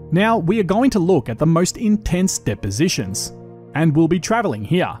 Now, we are going to look at the most intense depositions, and we'll be travelling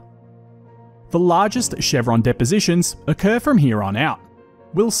here. The largest chevron depositions occur from here on out.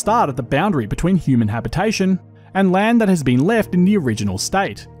 We'll start at the boundary between human habitation and land that has been left in the original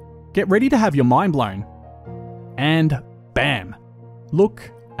state. Get ready to have your mind blown. And bam!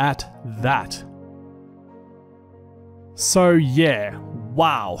 Look at that. So yeah,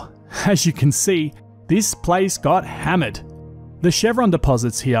 wow. As you can see, this place got hammered. The chevron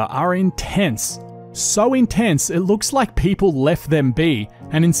deposits here are intense. So intense it looks like people left them be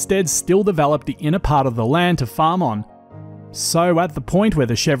and instead still developed the inner part of the land to farm on. So at the point where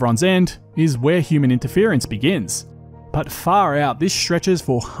the chevrons end is where human interference begins. But far out, this stretches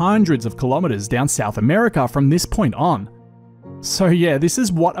for hundreds of kilometers down South America from this point on. So yeah, this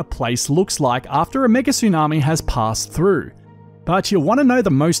is what a place looks like after a mega tsunami has passed through. But you want to know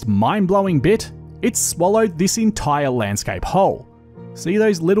the most mind-blowing bit? It swallowed this entire landscape whole. See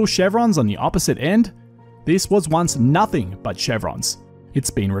those little chevrons on the opposite end? This was once nothing but chevrons.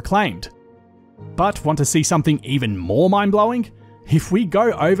 It's been reclaimed. But want to see something even more mind-blowing? If we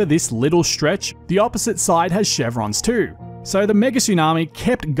go over this little stretch, the opposite side has chevrons too. So the mega tsunami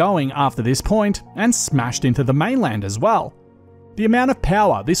kept going after this point and smashed into the mainland as well. The amount of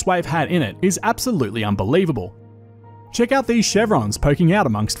power this wave had in it is absolutely unbelievable. Check out these chevrons poking out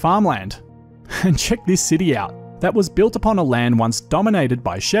amongst farmland. And check this city out, that was built upon a land once dominated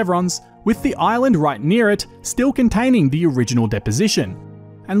by chevrons, with the island right near it still containing the original deposition.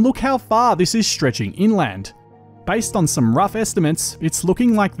 And look how far this is stretching inland. Based on some rough estimates, it's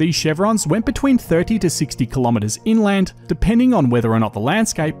looking like these chevrons went between 30 to 60 kilometers inland, depending on whether or not the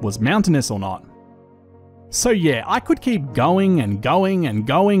landscape was mountainous or not. So yeah, I could keep going and going and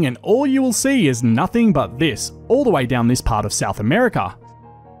going, and all you will see is nothing but this, all the way down this part of South America.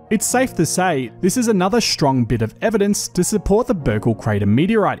 It's safe to say this is another strong bit of evidence to support the Burckle crater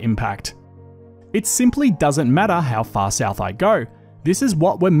meteorite impact. It simply doesn't matter how far south I go, this is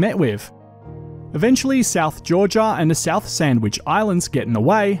what we're met with. Eventually South Georgia and the South Sandwich Islands get in the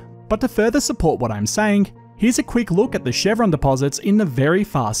way, but to further support what I'm saying, here's a quick look at the chevron deposits in the very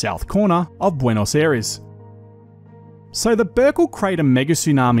far south corner of Buenos Aires. So the Burckle crater mega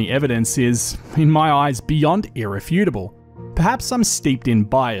tsunami evidence is, in my eyes, beyond irrefutable. Perhaps I'm steeped in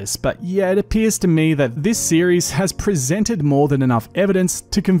bias, but yeah, it appears to me that this series has presented more than enough evidence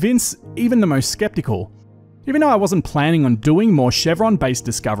to convince even the most skeptical. Even though I wasn't planning on doing more chevron-based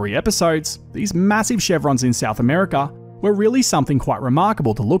discovery episodes, these massive chevrons in South America were really something quite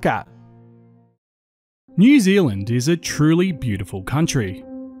remarkable to look at. New Zealand is a truly beautiful country.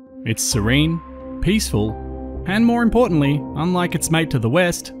 It's serene, peaceful, and more importantly, unlike its mate to the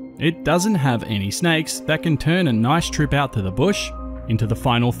west, it doesn't have any snakes that can turn a nice trip out to the bush into the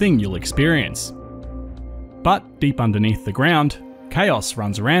final thing you'll experience. But deep underneath the ground, chaos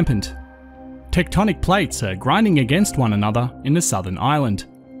runs rampant. Tectonic plates are grinding against one another in the southern island,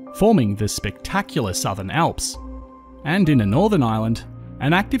 forming the spectacular Southern Alps. And in the northern island,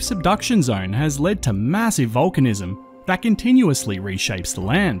 an active subduction zone has led to massive volcanism that continuously reshapes the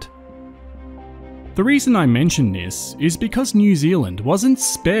land. The reason I mention this is because New Zealand wasn't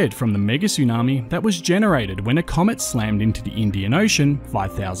spared from the mega tsunami that was generated when a comet slammed into the Indian Ocean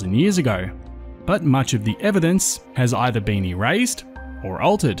 5,000 years ago. But much of the evidence has either been erased or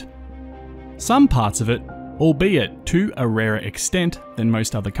altered. Some parts of it, albeit to a rarer extent than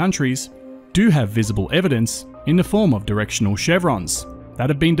most other countries, do have visible evidence in the form of directional chevrons that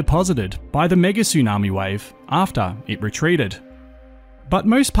have been deposited by the mega tsunami wave after it retreated. But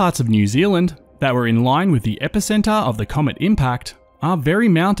most parts of New Zealand that were in line with the epicenter of the comet impact are very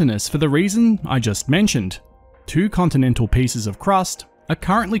mountainous for the reason I just mentioned. Two continental pieces of crust are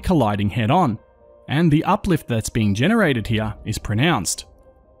currently colliding head-on, and the uplift that's being generated here is pronounced.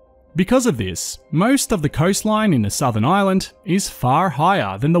 Because of this, most of the coastline in the southern island is far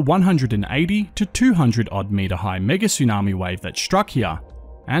higher than the 180 to 200 odd meter high mega tsunami wave that struck here,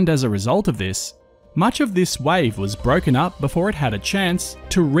 and as a result of this, much of this wave was broken up before it had a chance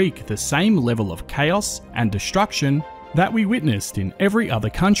to wreak the same level of chaos and destruction that we witnessed in every other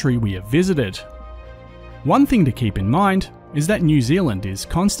country we have visited. One thing to keep in mind is that New Zealand is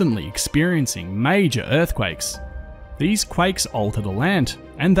constantly experiencing major earthquakes. These quakes alter the land,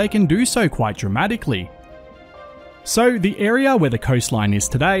 and they can do so quite dramatically. So the area where the coastline is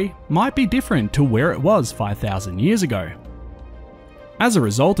today might be different to where it was 5,000 years ago. As a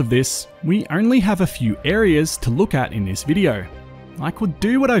result of this, we only have a few areas to look at in this video. I could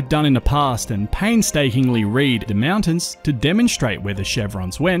do what I've done in the past and painstakingly read the mountains to demonstrate where the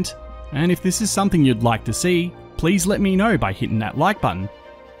chevrons went, and if this is something you'd like to see, please let me know by hitting that like button.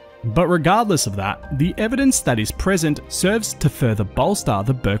 But regardless of that, the evidence that is present serves to further bolster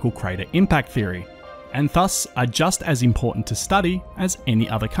the Burckle crater impact theory, and thus are just as important to study as any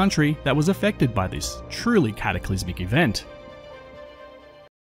other country that was affected by this truly cataclysmic event.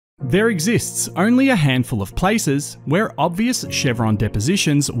 There exists only a handful of places where obvious chevron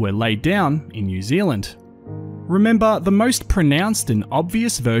depositions were laid down in New Zealand. Remember, the most pronounced and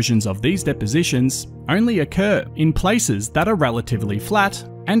obvious versions of these depositions only occur in places that are relatively flat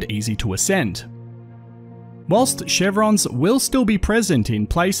and easy to ascend. Whilst chevrons will still be present in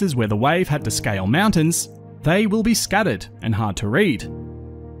places where the wave had to scale mountains, they will be scattered and hard to read.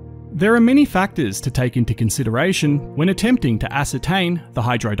 There are many factors to take into consideration when attempting to ascertain the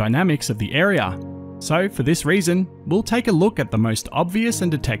hydrodynamics of the area, so for this reason, we'll take a look at the most obvious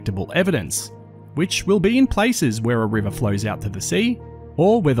and detectable evidence, which will be in places where a river flows out to the sea,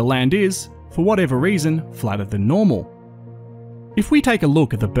 or where the land is, for whatever reason, flatter than normal. If we take a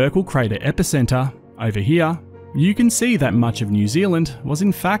look at the Burckle crater epicenter, over here, you can see that much of New Zealand was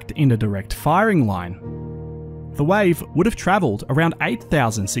in fact in a direct firing line. The wave would have travelled around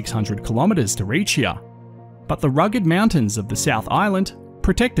 8,600 kilometres to reach here, but the rugged mountains of the South Island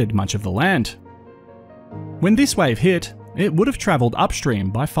protected much of the land. When this wave hit, it would have travelled upstream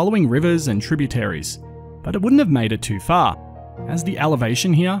by following rivers and tributaries, but it wouldn't have made it too far, as the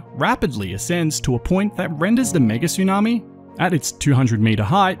elevation here rapidly ascends to a point that renders the mega tsunami, at its 200 metre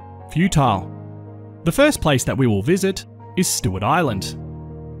height, futile. The first place that we will visit is Stewart Island.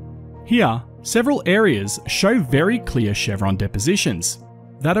 Here, several areas show very clear chevron depositions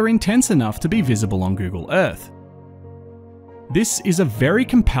that are intense enough to be visible on Google Earth. This is a very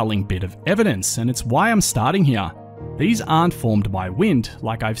compelling bit of evidence, and it's why I'm starting here. These aren't formed by wind,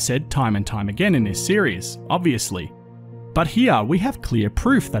 like I've said time and time again in this series, obviously. But here we have clear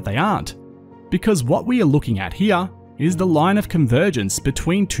proof that they aren't, because what we are looking at here is the line of convergence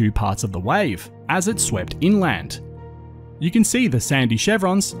between two parts of the wave as it swept inland. You can see the sandy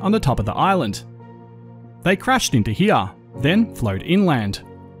chevrons on the top of the island. They crashed into here, then flowed inland,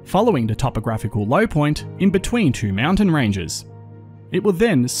 following the topographical low point in between two mountain ranges. It would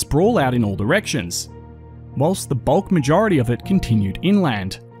then sprawl out in all directions, whilst the bulk majority of it continued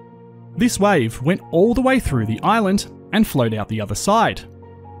inland. This wave went all the way through the island and flowed out the other side.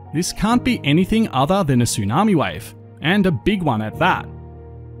 This can't be anything other than a tsunami wave, and a big one at that.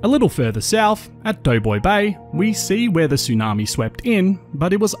 A little further south, at Doughboy Bay, we see where the tsunami swept in,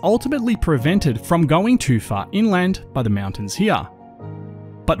 but it was ultimately prevented from going too far inland by the mountains here.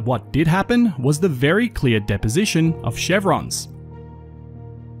 But what did happen was the very clear deposition of chevrons,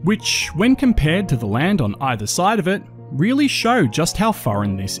 which, when compared to the land on either side of it, really show just how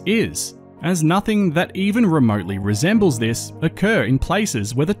foreign this is, as nothing that even remotely resembles this occur in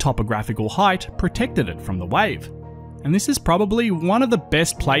places where the topographical height protected it from the wave. And this is probably one of the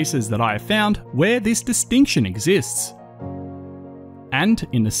best places that I have found where this distinction exists. And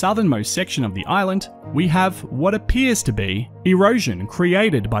in the southernmost section of the island, we have what appears to be erosion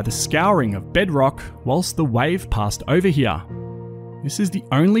created by the scouring of bedrock whilst the wave passed over here. This is the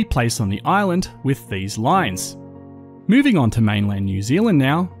only place on the island with these lines. Moving on to mainland New Zealand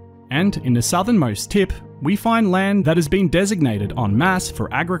now, and in the southernmost tip, we find land that has been designated en masse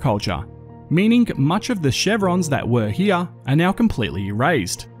for agriculture, meaning much of the chevrons that were here are now completely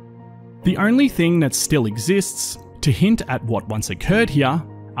erased. The only thing that still exists to hint at what once occurred here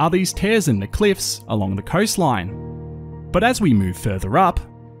are these tears in the cliffs along the coastline. But as we move further up,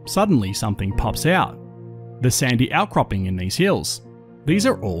 suddenly something pops out. The sandy outcropping in these hills. These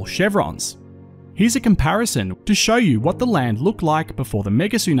are all chevrons. Here's a comparison to show you what the land looked like before the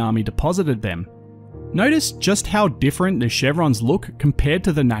mega tsunami deposited them. Notice just how different the chevrons look compared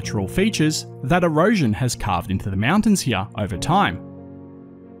to the natural features that erosion has carved into the mountains here over time.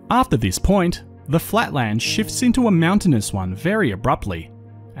 After this point, the flatland shifts into a mountainous one very abruptly,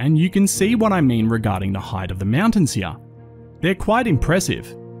 and you can see what I mean regarding the height of the mountains here. They're quite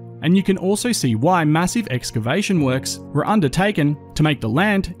impressive, and you can also see why massive excavation works were undertaken to make the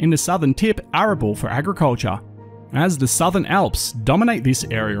land in the southern tip arable for agriculture, as the Southern Alps dominate this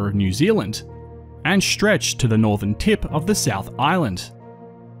area of New Zealand and stretch to the northern tip of the South Island.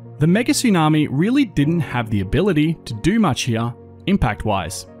 The mega tsunami really didn't have the ability to do much here,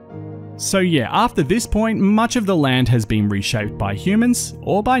 impact-wise. So yeah, after this point, much of the land has been reshaped by humans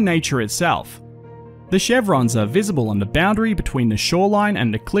or by nature itself. The chevrons are visible on the boundary between the shoreline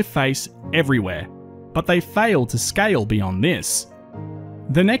and the cliff face everywhere, but they fail to scale beyond this.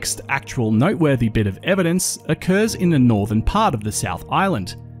 The next actual noteworthy bit of evidence occurs in the northern part of the South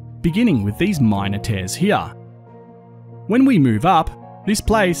Island, beginning with these minor tears here. When we move up, this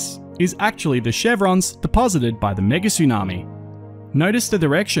place is actually the chevrons deposited by the mega tsunami. Notice the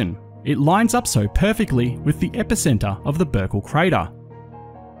direction, it lines up so perfectly with the epicenter of the Burckle crater.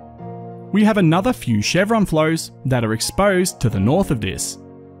 We have another few chevron flows that are exposed to the north of this,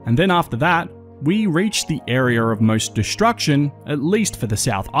 and then after that, we reach the area of most destruction, at least for the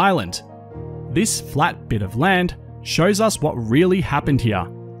South Island. This flat bit of land shows us what really happened here,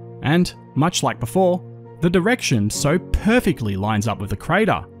 and, much like before, the direction so perfectly lines up with the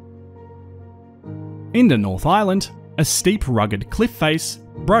crater. In the North Island, a steep rugged cliff face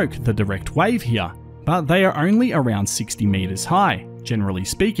broke the direct wave here, but they are only around 60 meters high, generally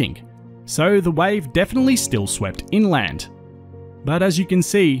speaking, so the wave definitely still swept inland. But as you can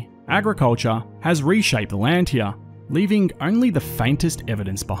see, agriculture has reshaped the land here, leaving only the faintest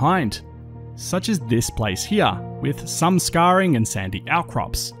evidence behind, such as this place here, with some scarring and sandy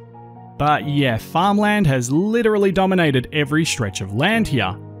outcrops. But yeah, farmland has literally dominated every stretch of land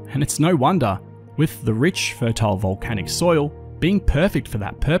here, and it's no wonder, with the rich, fertile volcanic soil being perfect for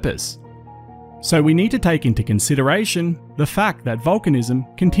that purpose. So we need to take into consideration the fact that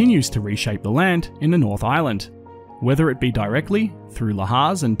volcanism continues to reshape the land in the North Island, whether it be directly through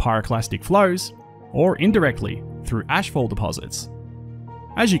lahars and pyroclastic flows, or indirectly through ashfall deposits.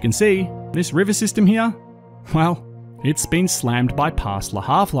 As you can see, this river system here, well, it's been slammed by past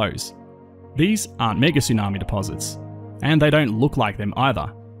lahar flows. These aren't mega tsunami deposits, and they don't look like them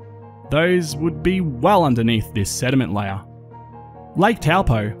either. Those would be well underneath this sediment layer. Lake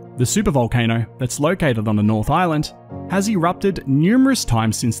Taupo, the supervolcano that's located on the North Island, has erupted numerous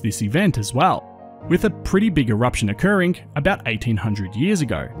times since this event as well, with a pretty big eruption occurring about 1800 years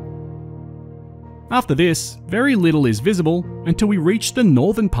ago. After this, very little is visible until we reach the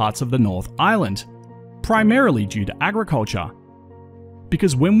northern parts of the North Island, primarily due to agriculture.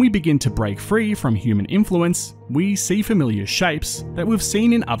 Because when we begin to break free from human influence, we see familiar shapes that we've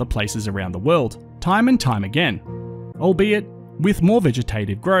seen in other places around the world, time and time again, albeit with more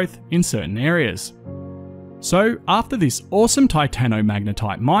vegetative growth in certain areas. So after this awesome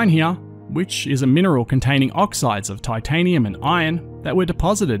titanomagnetite mine here, which is a mineral containing oxides of titanium and iron that were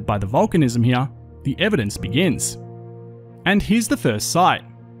deposited by the volcanism here, the evidence begins. And here's the first site.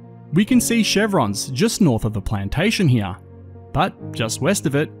 We can see chevrons just north of the plantation here, but just west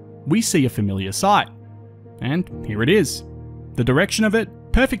of it, we see a familiar site. And here it is. The direction of it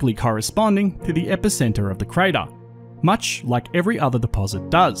perfectly corresponding to the epicenter of the crater, much like every other deposit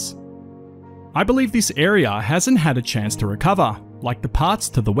does. I believe this area hasn't had a chance to recover, like the parts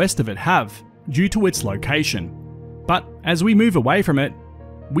to the west of it have, due to its location. But as we move away from it,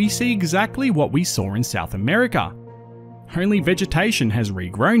 we see exactly what we saw in South America. Only vegetation has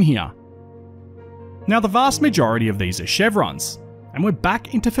regrown here. Now the vast majority of these are chevrons, and we're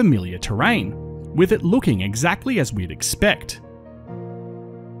back into familiar terrain, with it looking exactly as we'd expect.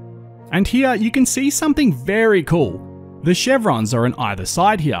 And here you can see something very cool. The chevrons are on either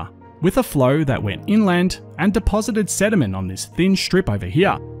side here, with a flow that went inland and deposited sediment on this thin strip over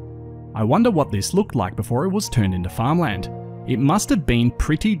here. I wonder what this looked like before it was turned into farmland. It must have been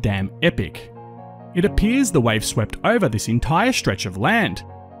pretty damn epic. It appears the wave swept over this entire stretch of land,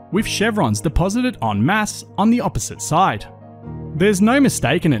 with chevrons deposited en masse on the opposite side. There's no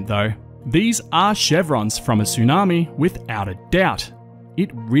mistaking it though, these are chevrons from a tsunami without a doubt. It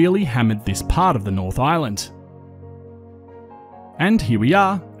really hammered this part of the North Island. And here we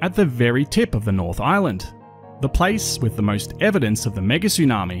are at the very tip of the North Island, the place with the most evidence of the mega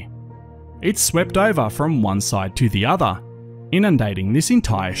tsunami. It swept over from one side to the other, inundating this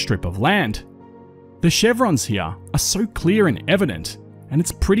entire strip of land. The chevrons here are so clear and evident, and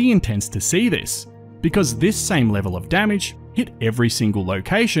it's pretty intense to see this, because this same level of damage hit every single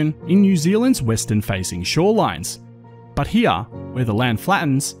location in New Zealand's western facing shorelines. But here, where the land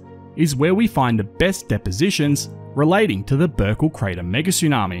flattens, is where we find the best depositions relating to the Burckle crater mega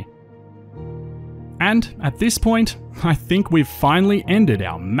tsunami. And at this point, I think we've finally ended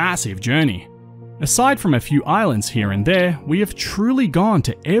our massive journey. Aside from a few islands here and there, we have truly gone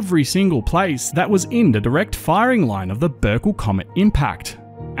to every single place that was in the direct firing line of the Burckle comet impact.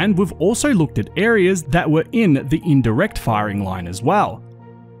 And we've also looked at areas that were in the indirect firing line as well.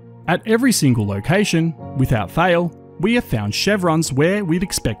 At every single location, without fail, we have found chevrons where we'd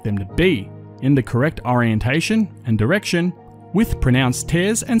expect them to be, in the correct orientation and direction, with pronounced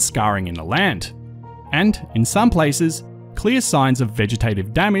tears and scarring in the land. And, in some places, clear signs of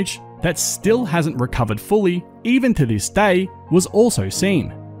vegetative damage that still hasn't recovered fully, even to this day, was also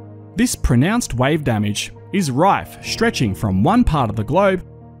seen. This pronounced wave damage is rife, stretching from one part of the globe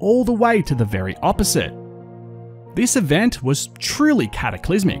all the way to the very opposite. This event was truly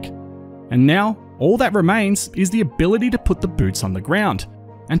cataclysmic, and now all that remains is the ability to put the boots on the ground,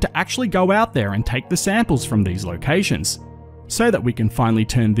 and to actually go out there and take the samples from these locations, so that we can finally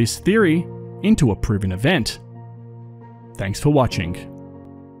turn this theory into a proven event. Thanks for watching.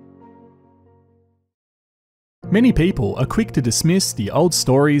 Many people are quick to dismiss the old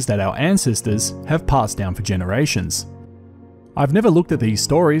stories that our ancestors have passed down for generations. I've never looked at these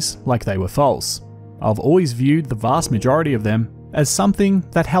stories like they were false. I've always viewed the vast majority of them as something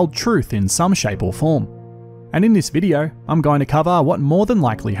that held truth in some shape or form. And in this video, I'm going to cover what more than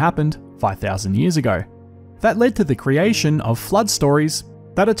likely happened 5,000 years ago. That led to the creation of flood stories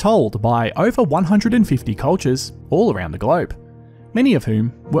that are told by over 150 cultures all around the globe, many of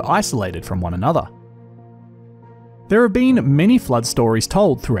whom were isolated from one another. There have been many flood stories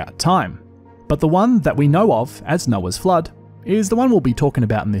told throughout time, but the one that we know of as Noah's Flood is the one we'll be talking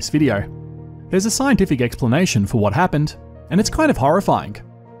about in this video. There's a scientific explanation for what happened, and it's kind of horrifying.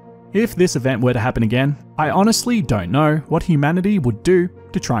 If this event were to happen again, I honestly don't know what humanity would do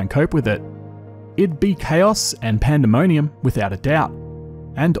to try and cope with it. It'd be chaos and pandemonium without a doubt,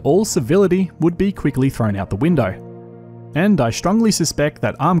 and all civility would be quickly thrown out the window. And I strongly suspect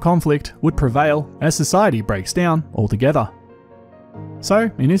that armed conflict would prevail as society breaks down altogether.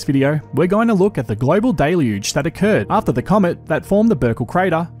 So, in this video, we're going to look at the global deluge that occurred after the comet that formed the Burckle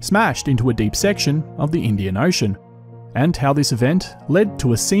crater smashed into a deep section of the Indian Ocean, and how this event led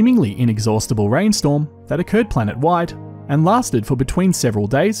to a seemingly inexhaustible rainstorm that occurred planet-wide and lasted for between several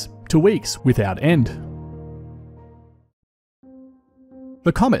days to weeks without end.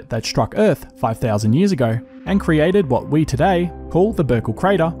 The comet that struck Earth 5,000 years ago and created what we today call the Burckle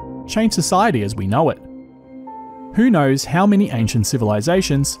crater changed society as we know it. Who knows how many ancient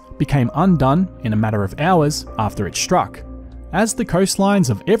civilizations became undone in a matter of hours after it struck, as the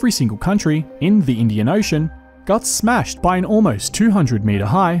coastlines of every single country in the Indian Ocean got smashed by an almost 200-meter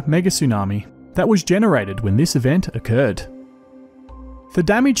high mega tsunami that was generated when this event occurred. The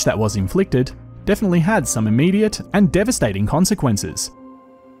damage that was inflicted definitely had some immediate and devastating consequences.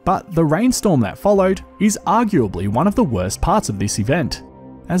 But the rainstorm that followed is arguably one of the worst parts of this event,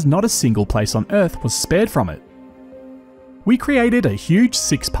 as not a single place on Earth was spared from it. We created a huge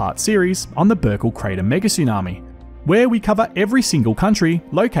 6-part series on the Burckle crater mega tsunami, where we cover every single country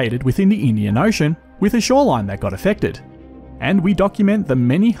located within the Indian Ocean with a shoreline that got affected. And we document the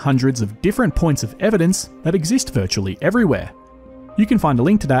many hundreds of different points of evidence that exist virtually everywhere. You can find a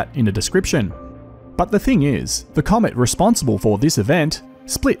link to that in the description. But the thing is, the comet responsible for this event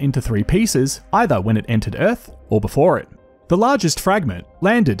split into 3 pieces either when it entered Earth or before it. The largest fragment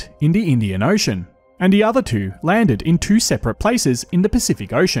landed in the Indian Ocean, and the other 2 landed in 2 separate places in the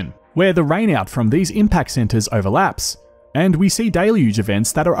Pacific Ocean, where the rainout from these impact centers overlaps, and we see deluge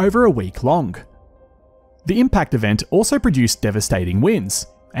events that are over a week long. The impact event also produced devastating winds,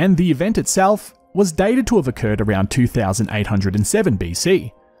 and the event itself was dated to have occurred around 2807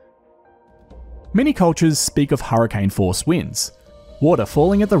 BC. Many cultures speak of hurricane-force winds, water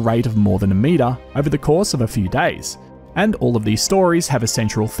falling at the rate of more than a meter over the course of a few days, and all of these stories have a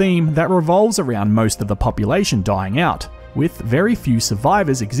central theme that revolves around most of the population dying out, with very few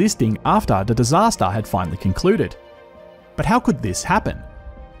survivors existing after the disaster had finally concluded. But how could this happen?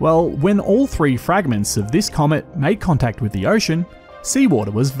 Well, when all 3 fragments of this comet made contact with the ocean,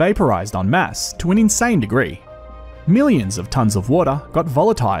 seawater was vaporized en masse to an insane degree. Millions of tons of water got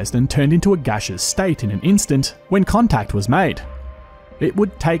volatilized and turned into a gaseous state in an instant when contact was made. It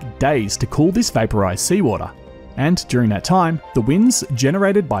would take days to cool this vaporized seawater, and during that time, the winds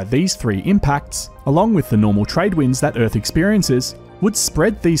generated by these 3 impacts, along with the normal trade winds that Earth experiences, would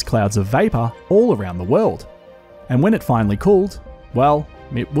spread these clouds of vapor all around the world. And when it finally cooled, well,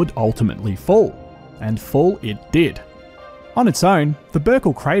 it would ultimately fall, and fall it did. On its own, the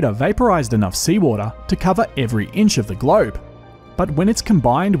Burckle crater vaporized enough seawater to cover every inch of the globe. But when it's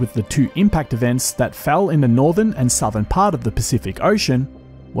combined with the 2 impact events that fell in the northern and southern part of the Pacific Ocean,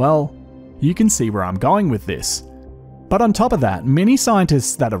 well, You can see where I'm going with this. But on top of that, many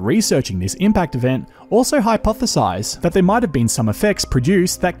scientists that are researching this impact event also hypothesize that there might have been some effects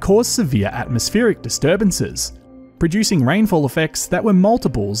produced that caused severe atmospheric disturbances, producing rainfall effects that were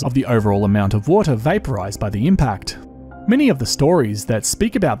multiples of the overall amount of water vaporized by the impact. Many of the stories that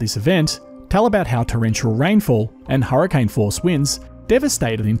speak about this event tell about how torrential rainfall and hurricane-force winds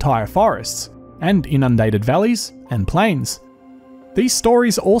devastated entire forests and inundated valleys and plains. These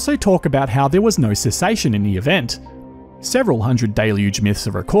stories also talk about how there was no cessation in the event. Several hundred deluge myths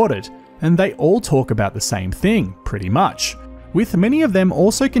are recorded, and they all talk about the same thing, pretty much, with many of them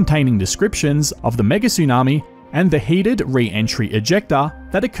also containing descriptions of the mega tsunami and the heated re-entry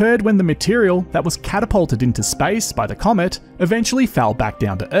ejecta that occurred when the material that was catapulted into space by the comet eventually fell back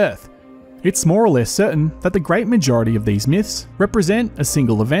down to Earth. It's more or less certain that the great majority of these myths represent a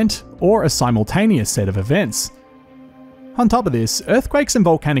single event or a simultaneous set of events. On top of this, earthquakes and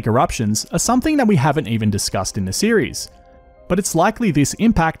volcanic eruptions are something that we haven't even discussed in the series, but it's likely this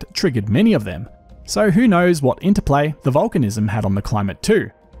impact triggered many of them, so who knows what interplay the volcanism had on the climate too.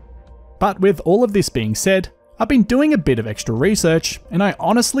 But with all of this being said, I've been doing a bit of extra research, and I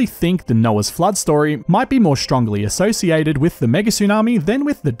honestly think the Noah's flood story might be more strongly associated with the mega tsunami than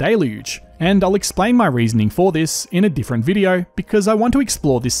with the deluge, and I'll explain my reasoning for this in a different video because I want to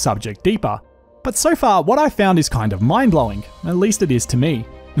explore this subject deeper. But so far, what I found is kind of mind-blowing, at least it is to me,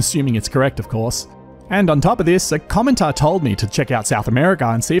 assuming it's correct of course. And on top of this, a commenter told me to check out South America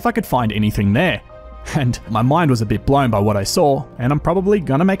and see if I could find anything there. And my mind was a bit blown by what I saw, and I'm probably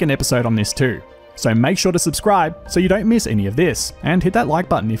gonna make an episode on this too. So make sure to subscribe so you don't miss any of this, and hit that like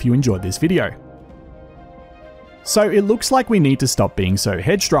button if you enjoyed this video. So it looks like we need to stop being so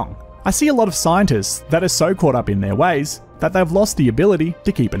headstrong. I see a lot of scientists that are so caught up in their ways that they've lost the ability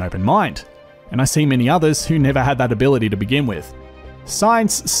to keep an open mind. And I see many others who never had that ability to begin with.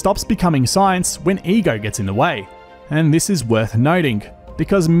 Science stops becoming science when ego gets in the way. And this is worth noting,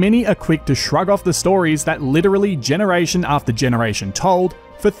 because many are quick to shrug off the stories that literally generation after generation told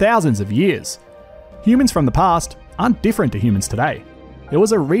for thousands of years. Humans from the past aren't different to humans today. There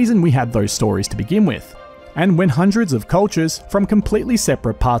was a reason we had those stories to begin with. And when hundreds of cultures from completely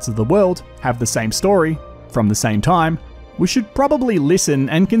separate parts of the world have the same story, from the same time, we should probably listen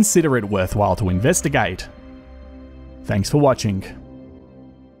and consider it worthwhile to investigate. Thanks for watching.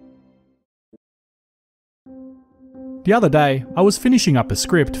 The other day, I was finishing up a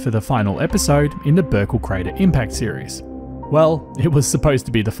script for the final episode in the Burckle Crater Impact series. Well, it was supposed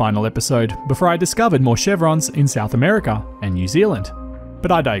to be the final episode before I discovered more chevrons in South America and New Zealand.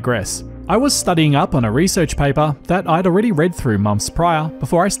 But I digress. I was studying up on a research paper that I'd already read through months prior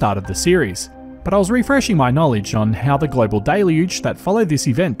before I started the series, but I was refreshing my knowledge on how the global deluge that followed this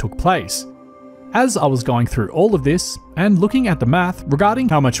event took place. As I was going through all of this and looking at the math regarding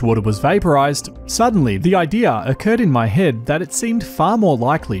how much water was vaporized, suddenly the idea occurred in my head that it seemed far more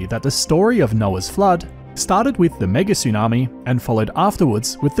likely that the story of Noah's flood started with the mega tsunami and followed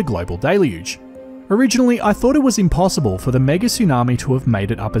afterwards with the global deluge. Originally, I thought it was impossible for the mega tsunami to have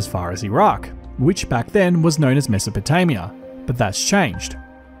made it up as far as Iraq, which back then was known as Mesopotamia, but that's changed.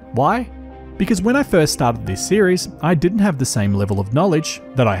 Why? Because when I first started this series, I didn't have the same level of knowledge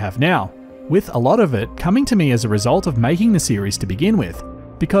that I have now, with a lot of it coming to me as a result of making the series to begin with.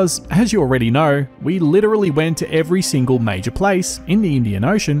 Because, as you already know, we literally went to every single major place in the Indian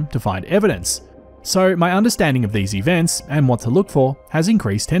Ocean to find evidence. So my understanding of these events and what to look for has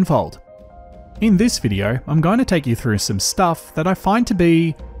increased tenfold. In this video, I'm going to take you through some stuff that I find to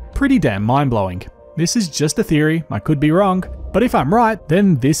be pretty damn mind-blowing. This is just a theory, I could be wrong, but if I'm right,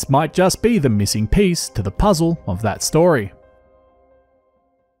 then this might just be the missing piece to the puzzle of that story.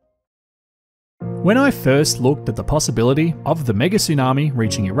 When I first looked at the possibility of the mega tsunami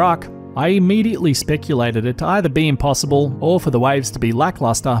reaching Iraq, I immediately speculated it to either be impossible or for the waves to be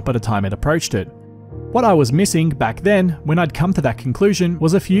lackluster by the time it approached it. What I was missing back then, when I'd come to that conclusion,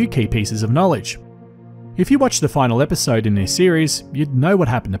 was a few key pieces of knowledge. If you watched the final episode in this series, you'd know what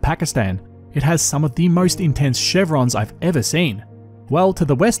happened to Pakistan. It has some of the most intense chevrons I've ever seen. Well, to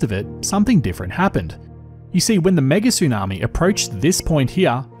the west of it, something different happened. You see, when the mega tsunami approached this point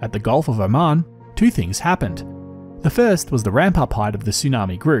here, at the Gulf of Oman, two things happened. The first was the ramp-up height of the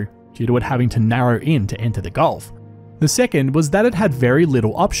tsunami grew, due to it having to narrow in to enter the Gulf. The second was that it had very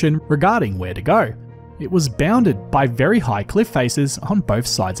little option regarding where to go. It was bounded by very high cliff faces on both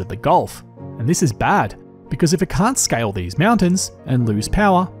sides of the Gulf. And this is bad, because if it can't scale these mountains and lose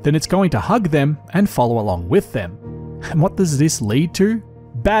power, then it's going to hug them and follow along with them. And what does this lead to?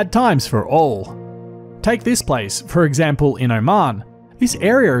 Bad times for all. Take this place, for example, in Oman. This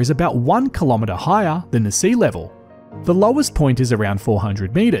area is about 1 kilometer higher than the sea level. The lowest point is around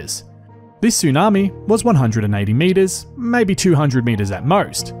 400 meters. This tsunami was 180 meters, maybe 200 meters at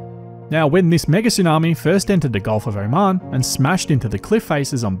most. Now, when this mega tsunami first entered the Gulf of Oman and smashed into the cliff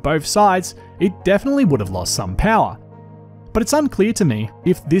faces on both sides, it definitely would have lost some power. But it's unclear to me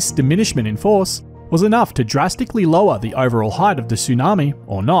if this diminishment in force was enough to drastically lower the overall height of the tsunami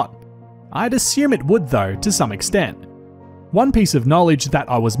or not. I'd assume it would though, to some extent. One piece of knowledge that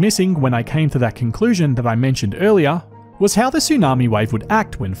I was missing when I came to that conclusion that I mentioned earlier was how the tsunami wave would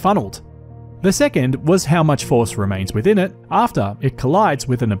act when funneled. The second was how much force remains within it after it collides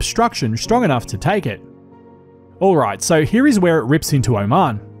with an obstruction strong enough to take it. Alright, so here is where it rips into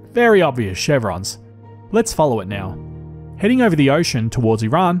Oman. Very obvious chevrons. Let's follow it now. Heading over the ocean towards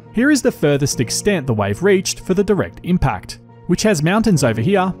Iran, here is the furthest extent the wave reached for the direct impact, which has mountains over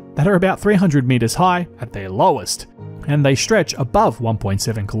here that are about 300 meters high at their lowest, and they stretch above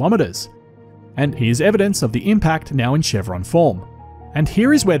 1.7 kilometers. And here's evidence of the impact now in chevron form. And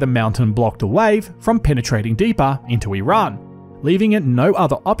here is where the mountain blocked the wave from penetrating deeper into Iran, leaving it no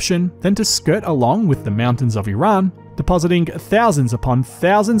other option than to skirt along with the mountains of Iran, depositing thousands upon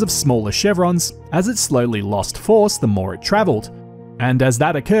thousands of smaller chevrons as it slowly lost force the more it travelled. And as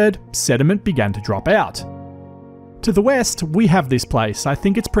that occurred, sediment began to drop out. To the west, we have this place, I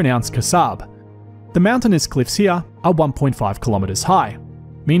think it's pronounced Kasab. The mountainous cliffs here are 1.5 kilometers high,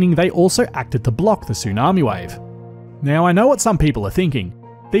 meaning they also acted to block the tsunami wave. Now, I know what some people are thinking.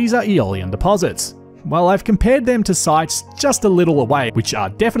 These are aeolian deposits. Well, I've compared them to sites just a little away, which are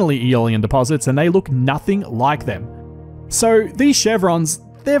definitely aeolian deposits, and they look nothing like them. So these chevrons,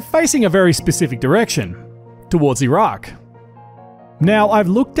 they're facing a very specific direction, towards Iraq. Now, I've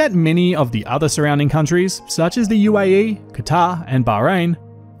looked at many of the other surrounding countries, such as the UAE, Qatar, and Bahrain,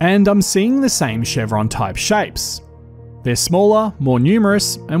 and I'm seeing the same chevron type shapes. They're smaller, more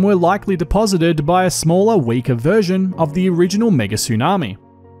numerous, and were likely deposited by a smaller, weaker version of the original mega tsunami.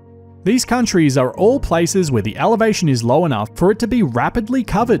 These countries are all places where the elevation is low enough for it to be rapidly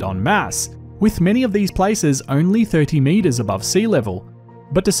covered en masse, with many of these places only 30 meters above sea level.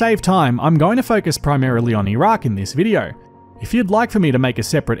 But to save time, I'm going to focus primarily on Iraq in this video. If you'd like for me to make a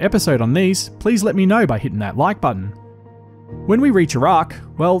separate episode on these, please let me know by hitting that like button. When we reach Iraq,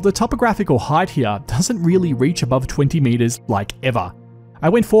 well, the topographical height here doesn't really reach above 20 meters like ever. I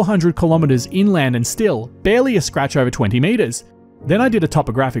went 400 kilometers inland and still, barely a scratch over 20 meters. Then I did a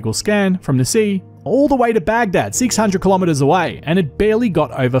topographical scan from the sea all the way to Baghdad, 600 kilometers away, and it barely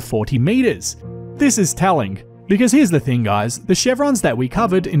got over 40 meters. This is telling, because here's the thing guys, the chevrons that we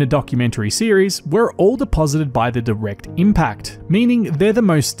covered in a documentary series were all deposited by the direct impact, meaning they're the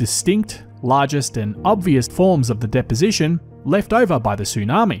most distinct, largest and obvious forms of the deposition left over by the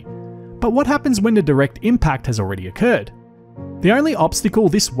tsunami. But what happens when the direct impact has already occurred? The only obstacle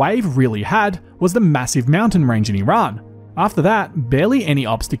this wave really had was the massive mountain range in Iran. After that, barely any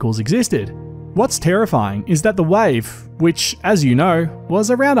obstacles existed. What's terrifying is that the wave, which, as you know, was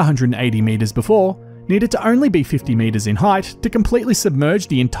around 180 meters before, needed to only be 50 meters in height to completely submerge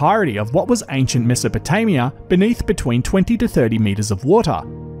the entirety of what was ancient Mesopotamia beneath between 20 to 30 meters of water.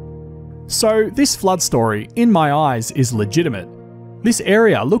 So this flood story, in my eyes, is legitimate. This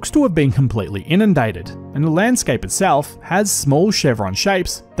area looks to have been completely inundated, and the landscape itself has small chevron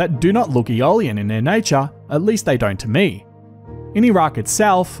shapes that do not look aeolian in their nature, at least they don't to me. In Iraq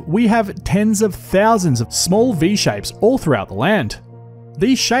itself, we have tens of thousands of small V-shapes all throughout the land.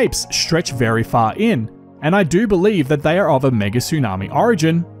 These shapes stretch very far in, and I do believe that they are of a mega tsunami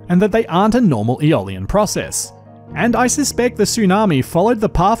origin, and that they aren't a normal aeolian process. And I suspect the tsunami followed the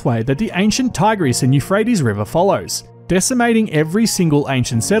pathway that the ancient Tigris and Euphrates River follows, decimating every single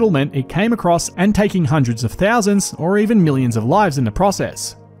ancient settlement it came across and taking hundreds of thousands or even millions of lives in the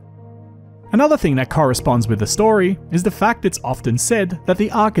process. Another thing that corresponds with the story is the fact it's often said that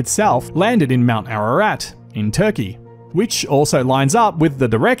the Ark itself landed in Mount Ararat, in Turkey, which also lines up with the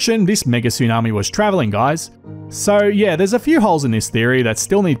direction this mega tsunami was travelling, guys. So yeah, there's a few holes in this theory that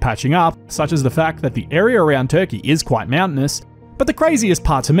still need patching up, such as the fact that the area around Turkey is quite mountainous, but the craziest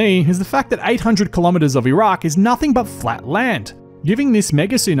part to me is the fact that 800 kilometers of Iraq is nothing but flat land, giving this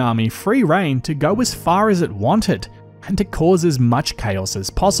mega tsunami free rein to go as far as it wanted, and to cause as much chaos as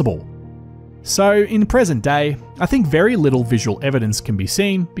possible. So in present day, I think very little visual evidence can be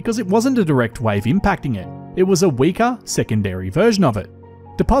seen because it wasn't a direct wave impacting it. It was a weaker, secondary version of it,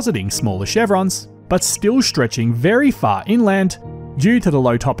 depositing smaller chevrons, but still stretching very far inland due to the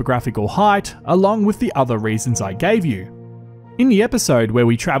low topographical height, along with the other reasons I gave you. In the episode where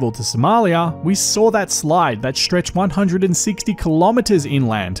we travelled to Somalia, we saw that slide that stretched 160 kilometers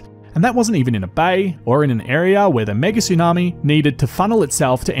inland, and that wasn't even in a bay or in an area where the mega tsunami needed to funnel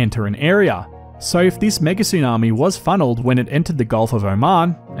itself to enter an area. So if this mega tsunami was funneled when it entered the Gulf of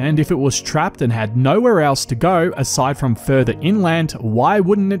Oman, and if it was trapped and had nowhere else to go aside from further inland, why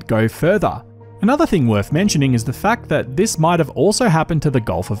wouldn't it go further? Another thing worth mentioning is the fact that this might have also happened to the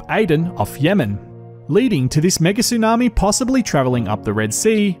Gulf of Aden off Yemen, leading to this mega tsunami possibly travelling up the Red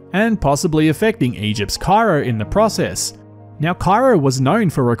Sea and possibly affecting Egypt's Cairo in the process. Now Cairo was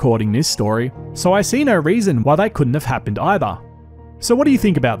known for recording this story, so I see no reason why that couldn't have happened either. So what do you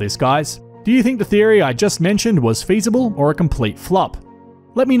think about this, guys? Do you think the theory I just mentioned was feasible or a complete flop?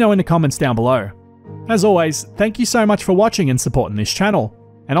 Let me know in the comments down below. As always, thank you so much for watching and supporting this channel,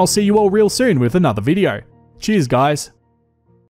 and I'll see you all real soon with another video. Cheers, guys.